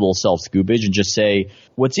 but I'll do a little self-scoopage and just say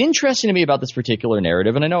what's interesting to me about this particular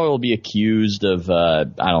narrative, and I know it will be accused of,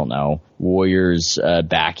 Warriors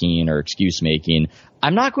backing or excuse making.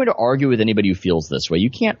 I'm not going to argue with anybody who feels this way. You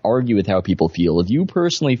can't argue with how people feel. If you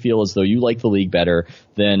personally feel as though you like the league better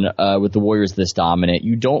than with the Warriors this dominant,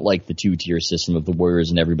 you don't like the two-tier system of the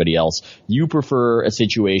Warriors and everybody else. You prefer a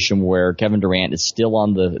situation where Kevin Durant is still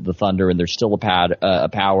on the Thunder and they're still a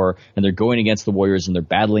power and they're going against the Warriors and they're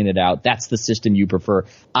battling it out. That's the system you prefer.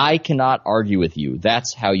 I cannot argue with you.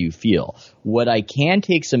 That's how you feel. What I can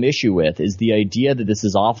take some issue with is the idea that this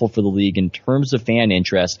is awful for the league in terms of fan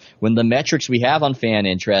interest when the metrics we have on fan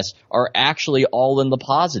interest are actually all in the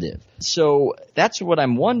positive. So that's what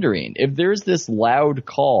I'm wondering. If there's this loud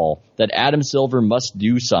call that Adam Silver must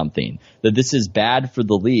do something, that this is bad for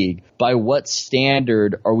the league, by what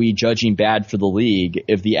standard are we judging bad for the league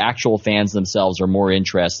if the actual fans themselves are more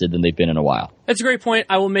interested than they've been in a while? That's a great point.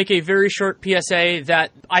 I will make a very short PSA that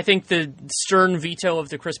I think the stern veto of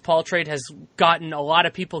the Chris Paul trade has gotten a lot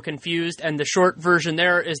of people confused, and the short version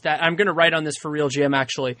there is that, I'm going to write on this for Real GM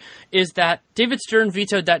actually, is that David Stern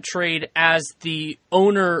vetoed that trade as the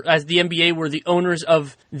NBA were the owners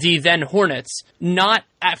of the then Hornets, not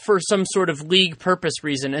for some sort of league purpose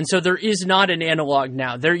reason. And so there is not an analog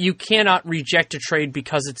now. You cannot reject a trade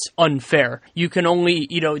because it's unfair. You can only,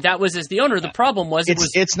 that was as the owner. The problem was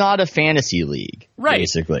it's not a fantasy league, right?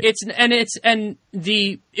 Basically,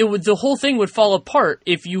 the whole thing would fall apart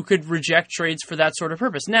if you could reject trades for that sort of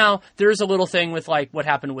purpose. Now there's a little thing with like what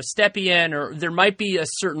happened with Stepien, or there might be a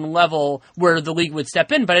certain level where the league would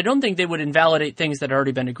step in, but I don't think they would invalidate things that had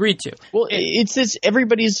already been agreed to. Well, it's this.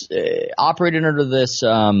 Everybody's operating under this.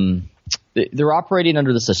 They're operating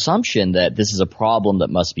under this assumption that this is a problem that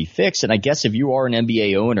must be fixed. And I guess if you are an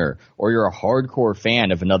NBA owner or you're a hardcore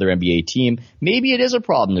fan of another NBA team, maybe it is a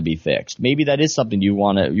problem to be fixed. Maybe that is something you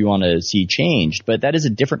want to see changed. But that is a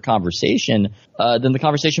different conversation than the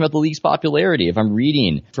conversation about the league's popularity. If I'm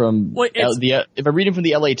reading from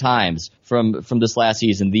the LA Times from this last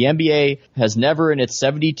season. The NBA has never in its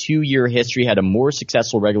 72-year history had a more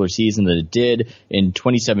successful regular season than it did in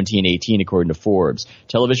 2017-18, according to Forbes.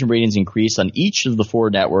 Television ratings increased on each of the 4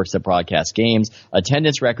 networks that broadcast games.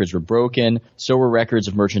 Attendance records were broken. So were records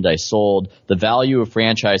of merchandise sold. The value of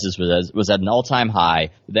franchises was at an all-time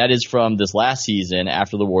high. That is from this last season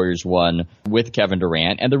after the Warriors won with Kevin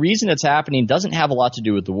Durant. And the reason it's happening doesn't have a lot to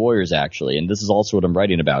do with the Warriors, actually. And this is also what I'm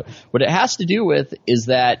writing about. What it has to do with is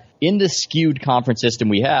that in the skewed conference system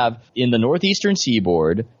we have in the Northeastern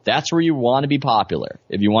Seaboard, that's where you want to be popular.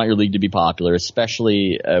 If you want your league to be popular,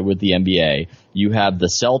 especially with the NBA, you have the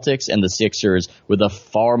Celtics and the Sixers with a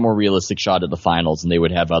far more realistic shot at the finals than they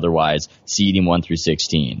would have otherwise, seeding 1 through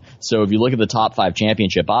 16. So if you look at the top 5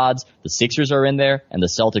 championship odds, the Sixers are in there and the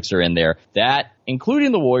Celtics are in there. That,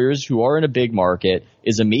 including the Warriors, who are in a big market,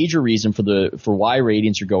 is a major reason for why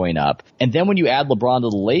ratings are going up. And then when you add LeBron to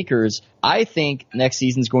the Lakers, I think next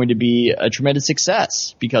season is going to be a tremendous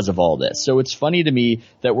success because of all this. So it's funny to me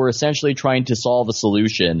that we're essentially trying to solve a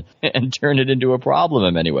solution and turn it into a problem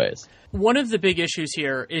in many ways. One of the big issues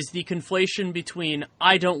here is the conflation between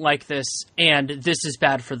I don't like this and this is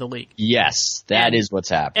bad for the league. Yes, that is what's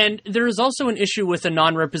happening. And there is also an issue with a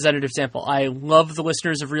non-representative sample. I love the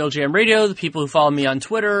listeners of Real Jam Radio, the people who follow me on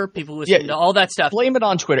Twitter, people who listen to all that stuff. Blame it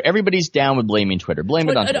on Twitter. Everybody's down with blaming Twitter. Blame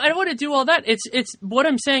it on Twitter. I don't want to do all that. It's what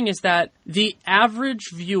I'm saying is that the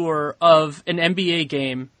average viewer of an NBA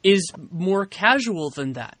game is more casual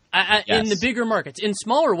than that. Yes. In the bigger markets. In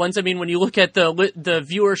smaller ones, I mean, when you look at the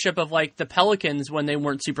viewership of like the Pelicans when they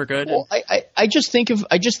weren't super good. Well, I just think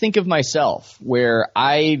of myself where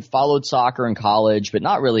I followed soccer in college, but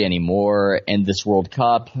not really anymore. And this World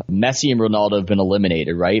Cup, Messi and Ronaldo have been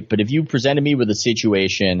eliminated, right? But if you presented me with a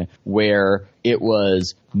situation where it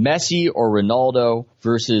was Messi or Ronaldo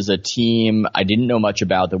versus a team I didn't know much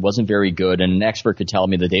about that wasn't very good, and an expert could tell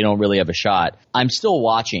me that they don't really have a shot, I'm still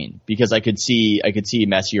watching because I could see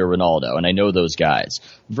Messi or Ronaldo, and I know those guys.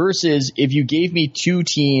 Versus if you gave me 2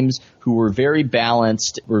 teams who were very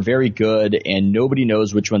balanced, were very good, and nobody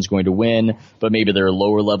knows which one's going to win, but maybe they're a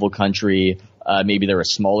lower level country, maybe they're a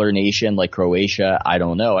smaller nation like Croatia. I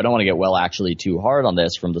don't know. I don't want to get actually too hard on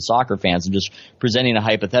this from the soccer fans. I'm just presenting a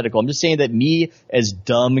hypothetical. I'm just saying that me as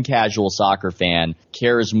dumb casual soccer fan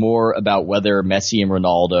cares more about whether Messi and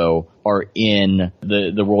Ronaldo are in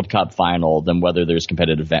the World Cup final than whether there's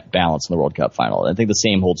competitive balance in the World Cup final. I think the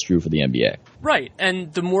same holds true for the NBA. Right.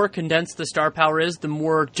 And the more condensed the star power is, the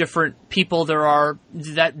more different people there are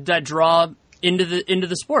that draw into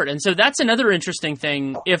the sport. And so that's another interesting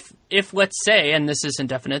thing. If let's say, and this is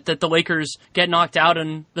indefinite, that the Lakers get knocked out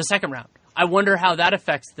in the second round, I wonder how that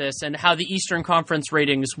affects this and how the Eastern Conference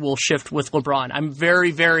ratings will shift with LeBron. I'm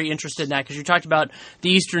very, very interested in that because you talked about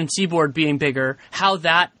the Eastern Seaboard being bigger, how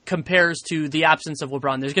that compares to the absence of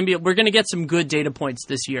LeBron. We're going to get some good data points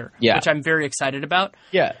this year, which I'm very excited about.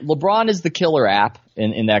 Yeah, LeBron is the killer app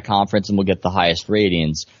in that conference and will get the highest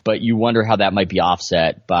ratings, but you wonder how that might be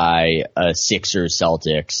offset by Sixers,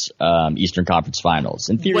 Celtics, Eastern Conference Finals.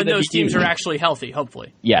 In theory, when those teams are actually healthy,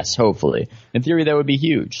 hopefully. Yes, hopefully. In theory, that would be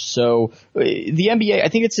huge. So the NBA, I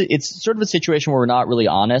think it's sort of a situation where we're not really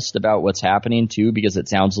honest about what's happening too, because it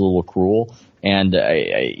sounds a little cruel. And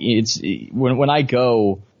when I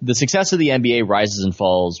go, the success of the NBA rises and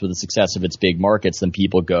falls with the success of its big markets. Then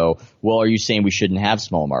people go, well, are you saying we shouldn't have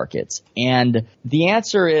small markets? And the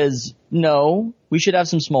answer is no, we should have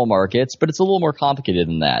some small markets, but it's a little more complicated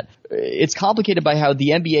than that. It's complicated by how the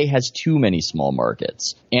NBA has too many small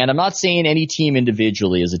markets. And I'm not saying any team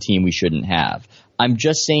individually is a team we shouldn't have. I'm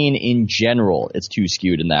just saying in general it's too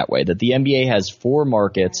skewed in that way, that the NBA has 4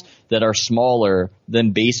 markets that are smaller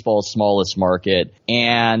than baseball's smallest market,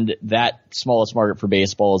 and that smallest market for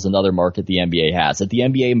baseball is another market the NBA has. That the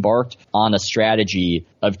NBA embarked on a strategy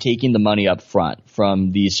of taking the money up front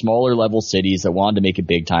from the smaller level cities that wanted to make it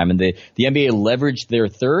big time, and the NBA leveraged their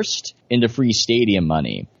thirst into free stadium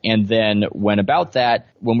money, and then when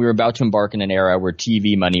we were about to embark in an era where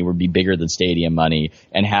TV money would be bigger than stadium money,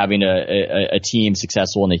 and having a team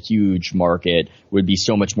successful in a huge market would be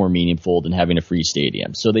so much more meaningful than having a free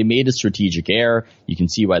stadium. So they made a strategic error. You can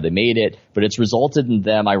see why they made it, but it's resulted in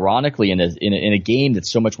them, ironically, in a game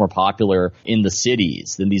that's so much more popular in the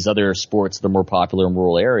cities than these other sports that are more popular in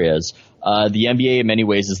rural areas. The NBA in many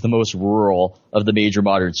ways is the most rural of the major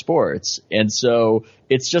modern sports. And so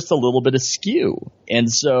it's just a little bit askew. And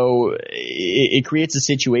so it creates a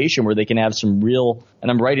situation where they can have some real, and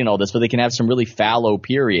I'm writing all this, but they can have some really fallow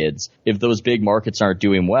periods if those big markets aren't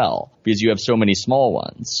doing well because you have so many small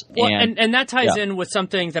ones. Well, and that ties in with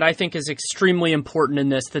something that I think is extremely important in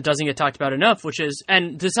this that doesn't get talked about enough, which is,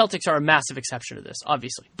 and the Celtics are a massive exception to this,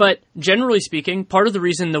 obviously. But generally speaking, part of the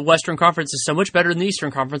reason the Western Conference is so much better than the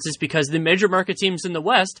Eastern Conference is because the major market teams in the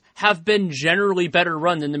West have been generally better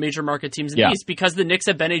run than the major market teams in the East because the Knicks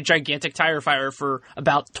have been a gigantic tire fire for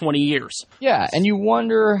about 20 years. Yeah, and you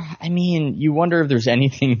wonder if there's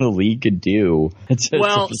anything the league could do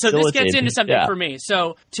to so this gets into something for me.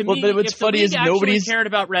 So to me, but what's if funny the league is actually cared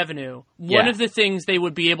about revenue, one of the things they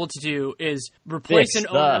would be able to do is replace an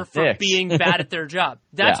owner for being bad at their job.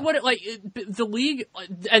 That's what the league,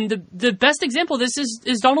 and the best example of this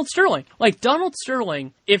is Donald Sterling. Like Donald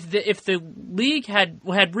Sterling, if the league had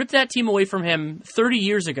ripped that team away from him 30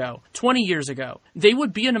 years ago, 20 years ago, they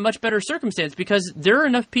would be in a much better circumstance because there are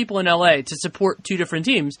enough people in LA to support two different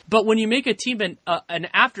teams. But when you make a team an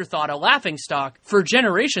afterthought, a laughingstock for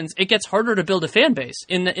generations, it gets harder to build a fan base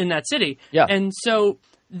in that city. Yeah. And so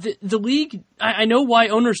the league, I know why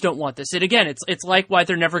owners don't want this. It's like why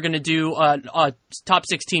they're never going to do a top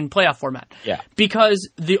 16 playoff format. Yeah. Because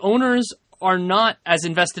the owners are not as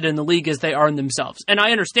invested in the league as they are in themselves. And I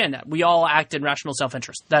understand that. We all act in rational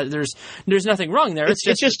self-interest. That there's nothing wrong there.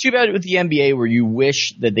 It's just too bad with the NBA where you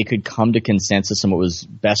wish that they could come to consensus on what was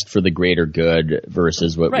best for the greater good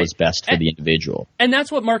versus what was best for the individual. And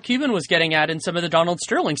that's what Mark Cuban was getting at in some of the Donald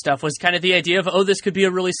Sterling stuff, was kind of the idea of, this could be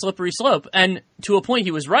a really slippery slope. And to a point,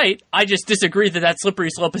 he was right. I just disagree that slippery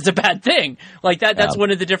slope is a bad thing. Like that's one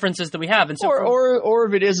of the differences that we have. And so or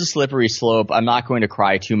if it is a slippery slope, I'm not going to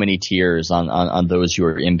cry too many tears on those who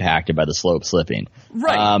are impacted by the slope slipping.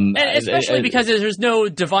 Right. And especially because there's no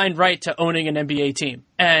divine right to owning an NBA team.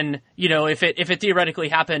 And, if it theoretically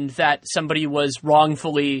happened that somebody was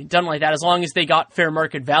wrongfully done like that, as long as they got fair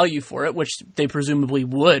market value for it, which they presumably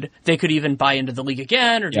would, they could even buy into the league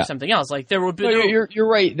again or do something else. Like there would be. You're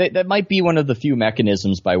right. That might be one of the few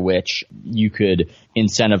mechanisms by which you could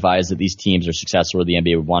incentivize that these teams are successful or the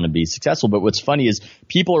NBA would want to be successful. But what's funny is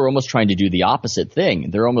people are almost trying to do the opposite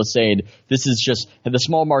thing. They're almost saying this is just the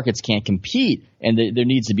small markets can't compete and there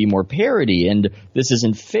needs to be more parity. And this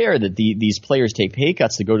isn't fair that these players take pay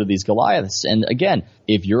cuts to go to these Goliaths. And again,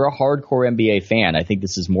 if you're a hardcore NBA fan, I think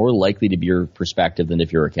this is more likely to be your perspective than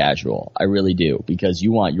if you're a casual. I really do, because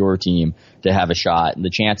you want your team to have a shot, and the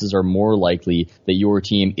chances are more likely that your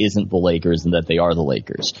team isn't the Lakers than that they are the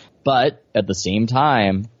Lakers. But at the same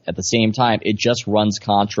time, it just runs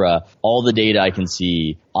contra all the data I can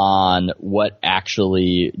see on what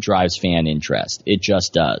actually drives fan interest. It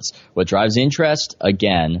just does. What drives interest,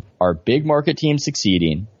 again, are big market teams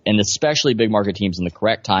succeeding, and especially big market teams in the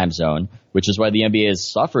correct time zone, which is why the NBA has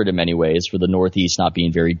suffered in many ways for the Northeast not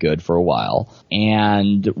being very good for a while.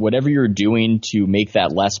 And whatever you're doing to make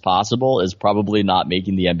that less possible is probably not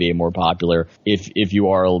making the NBA more popular if you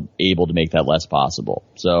are able to make that less possible.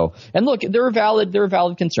 So, and look, there are valid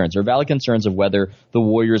concerns. There are valid concerns of whether the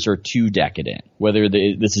Warriors are too decadent, whether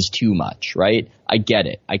this is too much, right? I get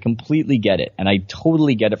it. I completely get it. And I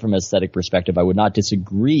totally get it from an aesthetic perspective. I would not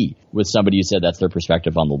disagree with somebody who said that's their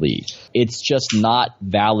perspective on the league. It's just not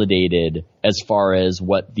validated as far as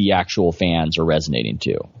what the actual fans are resonating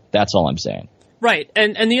to. That's all I'm saying. Right.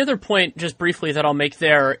 And the other point, just briefly, that I'll make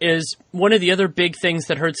there is one of the other big things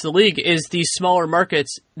that hurts the league is these smaller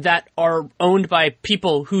markets that are owned by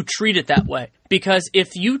people who treat it that way. Because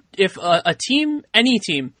if any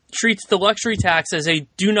team treats the luxury tax as a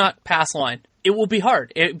do not pass line, it will be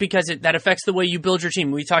hard because that affects the way you build your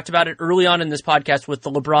team. We talked about it early on in this podcast with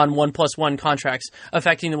the LeBron 1+1 contracts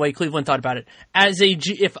affecting the way Cleveland thought about it.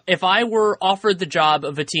 If I were offered the job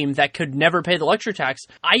of a team that could never pay the luxury tax,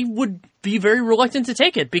 I would be very reluctant to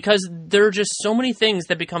take it because there are just so many things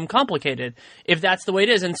that become complicated if that's the way it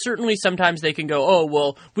is. And certainly sometimes they can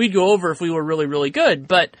go, we'd go over if we were really, really good.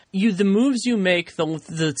 But the moves you make,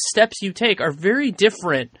 the steps you take are very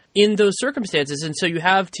different in those circumstances. And so you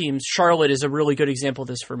have teams, Charlotte is a really good example of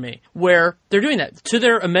this for me, where they're doing that. To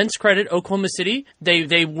their immense credit, Oklahoma City,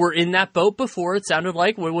 they were in that boat before, it sounded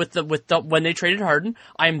like, when they traded Harden.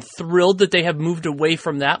 I'm thrilled that they have moved away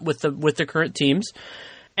from that with the current teams.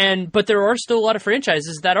 But there are still a lot of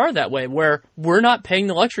franchises that are that way, where we're not paying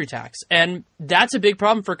the luxury tax. And that's a big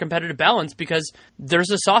problem for competitive balance because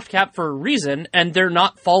there's a soft cap for a reason, and they're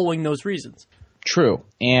not following those reasons. True.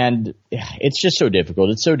 And it's just so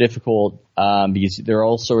difficult. It's so difficult because there are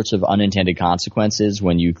all sorts of unintended consequences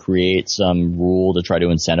when you create some rule to try to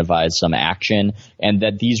incentivize some action, and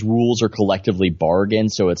that these rules are collectively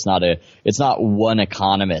bargained. So it's not one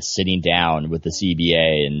economist sitting down with the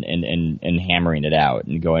CBA and hammering it out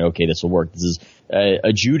and going, okay, this will work. This is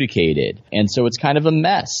adjudicated. And so it's kind of a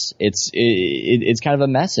mess. It's kind of a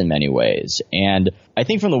mess in many ways. And I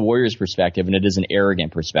think from the Warriors' perspective, and it is an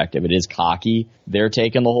arrogant perspective, it is cocky. Their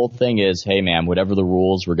take on the whole thing is, hey man, whatever the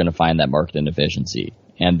rules, we're going to find that market inefficiency.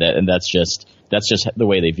 And that's just the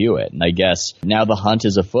way they view it. And I guess now the hunt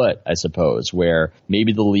is afoot, I suppose, where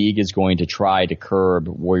maybe the league is going to try to curb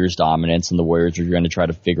Warriors' dominance, and the Warriors are going to try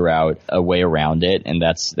to figure out a way around it. And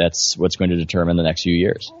that's what's going to determine the next few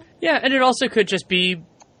years. Yeah, and it also could just be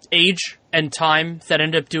age and time that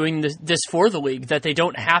end up doing this for the league, that they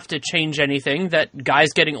don't have to change anything, that guys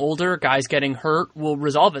getting older, guys getting hurt will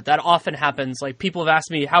resolve it. That often happens. Like, people have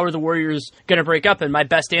asked me, how are the Warriors going to break up? And my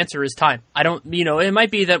best answer is time. It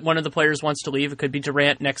might be that one of the players wants to leave. It could be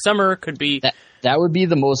Durant next summer. It could be... That would be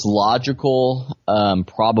the most logical,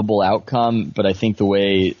 probable outcome, but I think the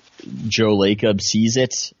way Joe Lacob sees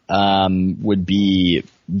it would be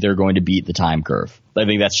they're going to beat the time curve. I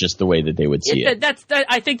think that's just the way that they would see it.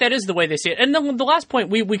 I think that is the way they see it. And the last point,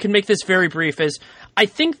 we can make this very brief, is I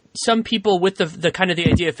think some people with the kind of the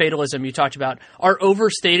idea of fatalism you talked about are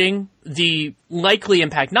overstating the likely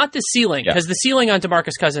impact, not the ceiling, because the ceiling on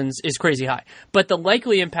DeMarcus Cousins is crazy high, but the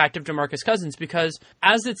likely impact of DeMarcus Cousins, because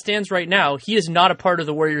as it stands right now, he is not a part of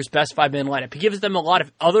the Warriors' best 5-man lineup. He gives them a lot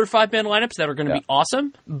of other 5-man lineups that are going to be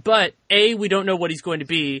awesome, but A, we don't know what he's going to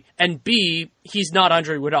be, and B, he's not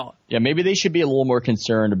Andre Iguodala. Yeah, maybe they should be a little more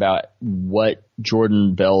concerned about what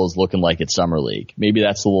Jordan Bell is looking like at Summer League. Maybe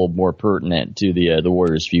that's a little more pertinent to the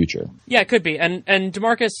Warriors' future. Yeah, it could be. And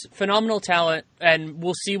DeMarcus, phenomenal talent, and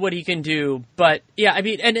we'll see what he can do. But yeah, I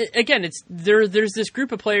mean, and again, there's this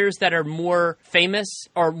group of players that are more famous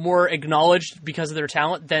or more acknowledged because of their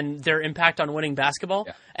talent than their impact on winning basketball.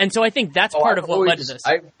 Yeah. And so I think that's part of what led to this.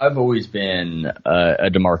 I've always been a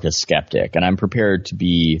DeMarcus skeptic, and I'm prepared to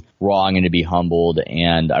be wrong and to be humbled,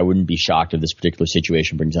 and I wouldn't be shocked if this particular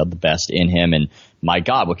situation brings out the best in him. And my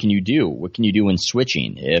God, what can you do? What can you do in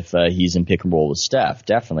switching if he's in pick and roll with Steph?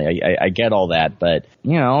 Definitely. I get all that, but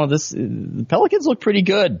the Pelicans look pretty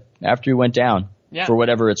good after he went down for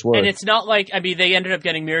whatever it's worth. And it's not like, they ended up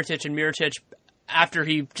getting Mirotic, and Mirotic, after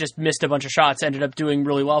he just missed a bunch of shots, ended up doing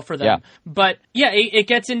really well for them. Yeah. But yeah, it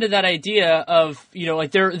gets into that idea of,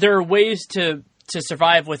 there are ways to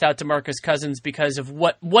survive without DeMarcus Cousins because of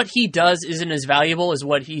what he does isn't as valuable as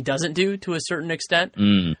what he doesn't do to a certain extent.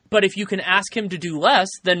 But if you can ask him to do less,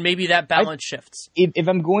 then maybe that balance shifts. If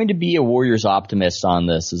I'm going to be a Warriors optimist on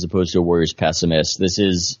this as opposed to a Warriors pessimist, this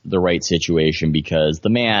is the right situation because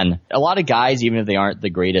a lot of guys, even if they aren't the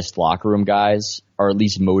greatest locker room guys, are at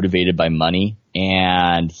least motivated by money.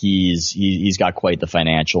 And he's got quite the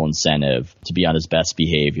financial incentive to be on his best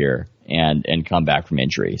behavior and come back from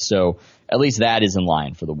injury. So at least that is in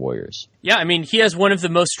line for the Warriors. Yeah, he has one of the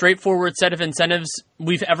most straightforward set of incentives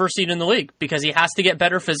we've ever seen in the league because he has to get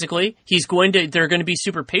better physically. They're going to be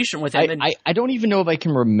super patient with him. I don't even know if I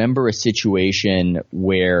can remember a situation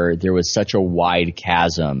where there was such a wide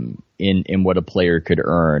chasm in what a player could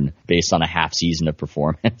earn based on a half season of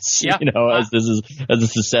performance. Yeah. As this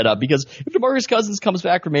is set up. Because if DeMarcus Cousins comes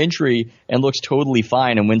back from injury and looks totally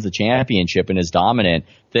fine and wins the championship and is dominant,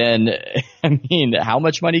 then how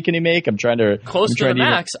much money can he make? Close to the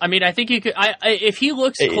max. I think you could. If he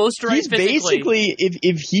looks close to right physically, basically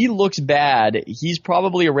if he looks bad, he's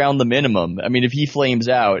probably around the minimum. If he flames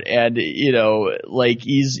out and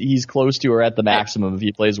he's close to or at the maximum if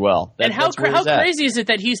he plays well. And how crazy is it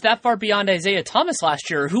that he's that far beyond Isaiah Thomas last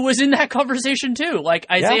year, who was in that conversation too?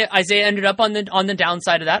 Isaiah ended up on the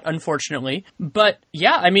downside of that, unfortunately. But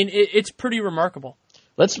yeah, it's pretty remarkable.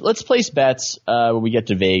 Let's place bets when we get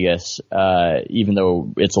to Vegas, even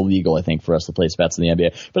though it's illegal, I think, for us to place bets in the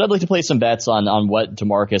NBA. But I'd like to place some bets on what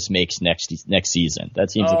DeMarcus makes next season.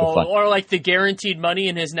 That seems like a fun. Or like the guaranteed money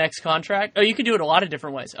in his next contract. Oh, you can do it a lot of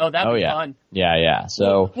different ways. Oh, that'd be fun. Yeah.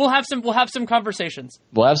 So we'll have some conversations.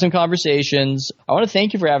 We'll have some conversations. I want to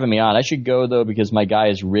thank you for having me on. I should go though because my guy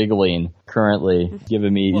is wriggling currently.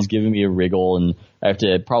 He's giving me a wriggle and I have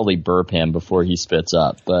to probably burp him before he spits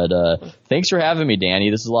up. But thanks for having me,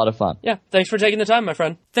 Danny. This is a lot of fun. Yeah, thanks for taking the time, my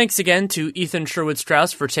friend. Thanks again to Ethan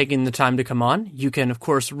Sherwood-Strauss for taking the time to come on. You can, of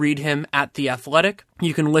course, read him at The Athletic.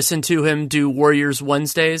 You can listen to him do Warriors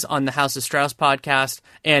Wednesdays on the House of Strauss podcast,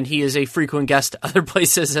 and he is a frequent guest other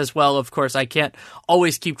places as well. Of course, I can't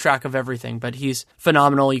always keep track of everything, but he's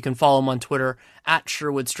phenomenal. You can follow him on Twitter at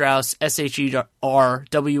Sherwood Strauss,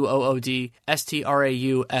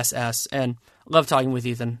 SherwoodStrauss, and love talking with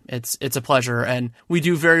Ethan. It's a pleasure, and we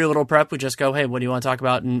do very little prep. We just go, hey, what do you want to talk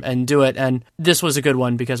about, and do it. And this was a good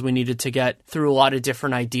one because we needed to get through a lot of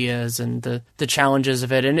different ideas and the challenges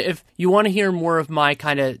of it. And if you want to hear more of my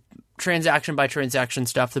kind of transaction by transaction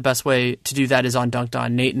stuff, the best way to do that is on Dunked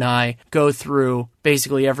On. Nate and I go through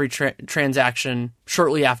basically every transaction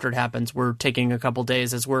shortly after it happens. We're taking a couple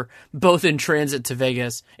days as we're both in transit to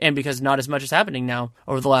Vegas, and because not as much is happening now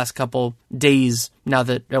over the last couple days now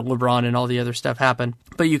that LeBron and all the other stuff happened.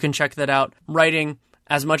 But you can check that out. Writing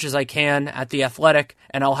as much as I can at The Athletic,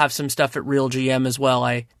 and I'll have some stuff at Real GM as well.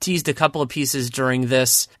 I teased a couple of pieces during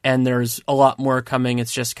this, and there's a lot more coming.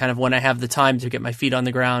 It's just kind of when I have the time to get my feet on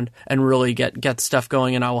the ground and really get stuff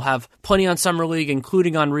going, and I will have plenty on Summer League,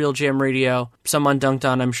 including on Real GM Radio, some on Dunked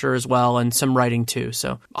On, I'm sure, as well, and some writing too.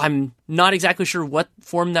 So I'm not exactly sure what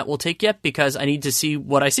form that will take yet because I need to see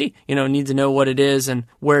what I see. Need to know what it is and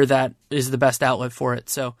where that is the best outlet for it.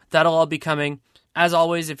 So that'll all be coming. As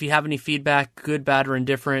always, if you have any feedback, good, bad, or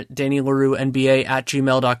indifferent,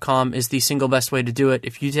 DannyLaRueNBA@gmail.com is the single best way to do it.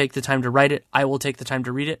 If you take the time to write it, I will take the time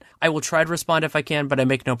to read it. I will try to respond if I can, but I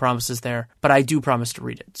make no promises there. But I do promise to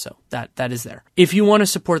read it, so that is there. If you want to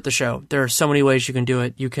support the show, there are so many ways you can do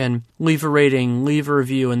it. You can leave a rating, leave a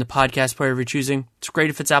review in the podcast player of your choosing. It's great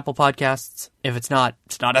if it's Apple Podcasts. If it's not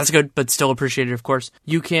as good, but still appreciated, of course.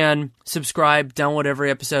 You can subscribe, download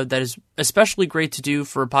every episode. That is especially great to do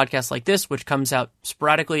for a podcast like this, which comes out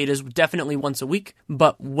sporadically. It is definitely once a week,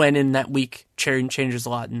 but when in that week changes a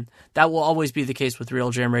lot. And that will always be the case with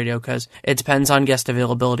Real Jam Radio because it depends on guest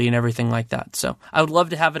availability and everything like that. So I would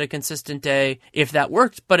love to have it a consistent day if that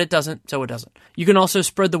worked, but it doesn't, so it doesn't. You can also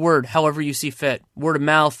spread the word however you see fit. Word of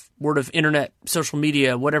mouth, word of internet, social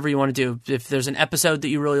media, whatever you want to do. If there's an episode that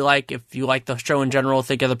you really like, if you like the show in general,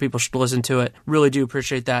 think other people should listen to it, really do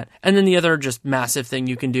appreciate that. And then the other just massive thing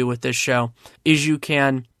you can do with this show is you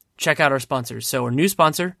can check out our sponsors. So our new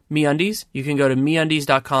sponsor, MeUndies, you can go to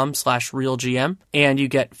MeUndies.com/RealGM and you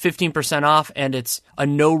get 15% off, and it's a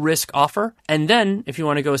no-risk offer. And then if you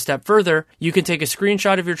want to go a step further, you can take a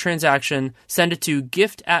screenshot of your transaction, send it to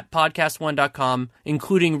gift@podcastone.com,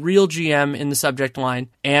 including Real GM in the subject line,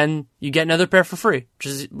 and you get another pair for free,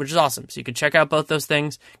 which is awesome. So you can check out both those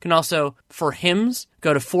things. You can also, for hymns,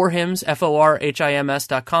 go to forhims,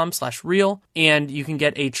 forhims.com/real, and you can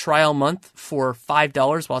get a trial month for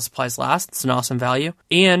 $5 while supplies last. It's an awesome value.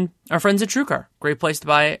 And our friends at TrueCar, great place to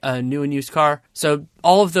buy a new and used car. So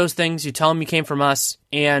all of those things, you tell them you came from us,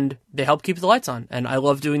 and they help keep the lights on. And I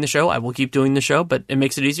love doing the show. I will keep doing the show, but it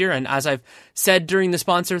makes it easier. And as I've said during the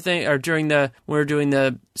sponsor thing, or when we're doing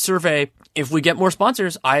the survey, if we get more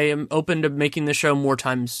sponsors, I am open to making the show more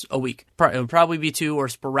times a week. It would probably be 2 or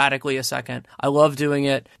sporadically a second. I love doing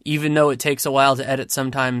it, even though it takes a while to edit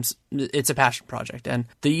sometimes. It's a passion project. And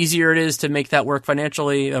the easier it is to make that work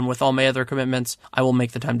financially and with all my other commitments, I will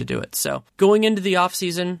make the time to do it. So going into the off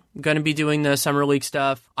season, I'm going to be doing the Summer League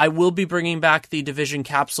stuff. I will be bringing back the division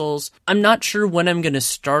capsules. I'm not sure when I'm going to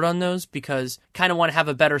start on those because I kind of want to have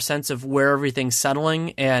a better sense of where everything's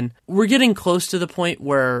settling. And we're getting close to the point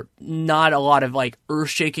where not a lot of like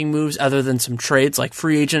earth-shaking moves other than some trades, like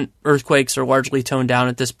free agent earthquakes are largely toned down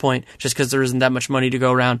at this point just because there isn't that much money to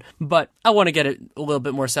go around. But I want to get it a little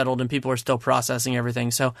bit more settled and people are still processing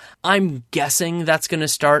everything. So I'm guessing that's going to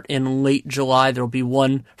start in late July. There'll be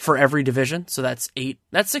one for every division. So that's 8.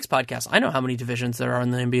 That's 6 podcasts. I know how many divisions there are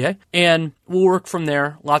in the NBA. And we'll work from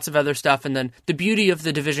there. Lots of other stuff. And then the beauty of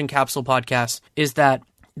the Division Capsule podcast is that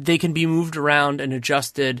they can be moved around and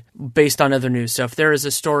adjusted based on other news. So if there is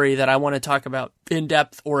a story that I want to talk about in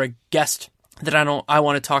depth or a guest that I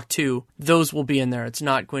want to talk to, those will be in there. It's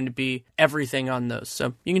not going to be everything on those.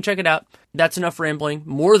 So you can check it out. That's enough rambling,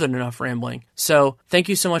 more than enough rambling. So thank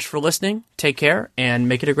you so much for listening. Take care and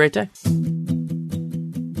make it a great day.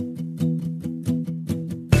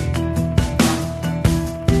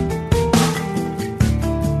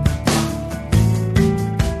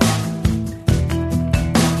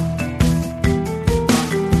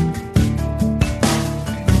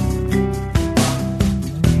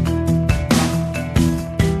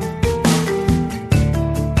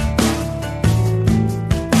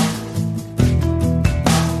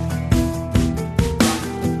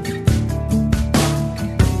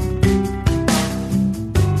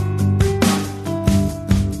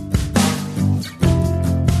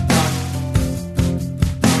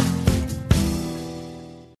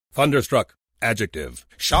 Thunderstruck, Adjective.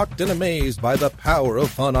 Shocked and amazed by the power of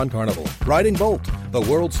fun on Carnival. Riding Bolt, the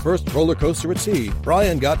world's first roller coaster at sea,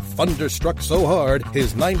 Brian got thunderstruck so hard,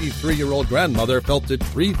 his 93-year-old grandmother felt it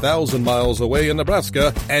 3,000 miles away in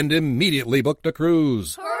Nebraska and immediately booked a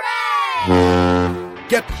cruise. Hooray!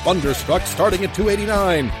 Get thunderstruck starting at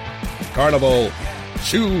 $289. Carnival.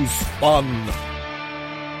 Choose fun.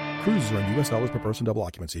 Cruises are in U.S. dollars per person, double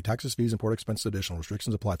occupancy. Taxes, fees, and port expenses additional.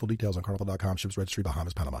 Restrictions apply. Full details on Carnival.com. Ships registry,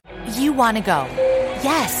 Bahamas, Panama. You want to go.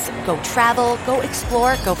 Yes. Go travel. Go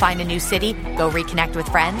explore. Go find a new city. Go reconnect with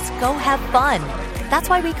friends. Go have fun. That's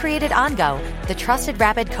why we created OnGo, the trusted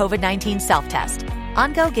rapid COVID-19 self-test.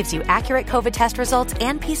 OnGo gives you accurate COVID test results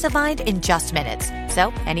and peace of mind in just minutes.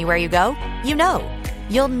 So anywhere you go, you know.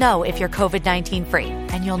 You'll know if you're COVID-19 free,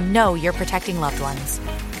 and you'll know you're protecting loved ones.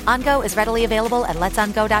 OnGo is readily available at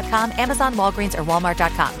letsongo.com, Amazon, Walgreens, or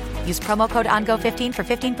Walmart.com. Use promo code ONGO15 for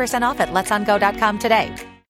 15% off at letsongo.com today.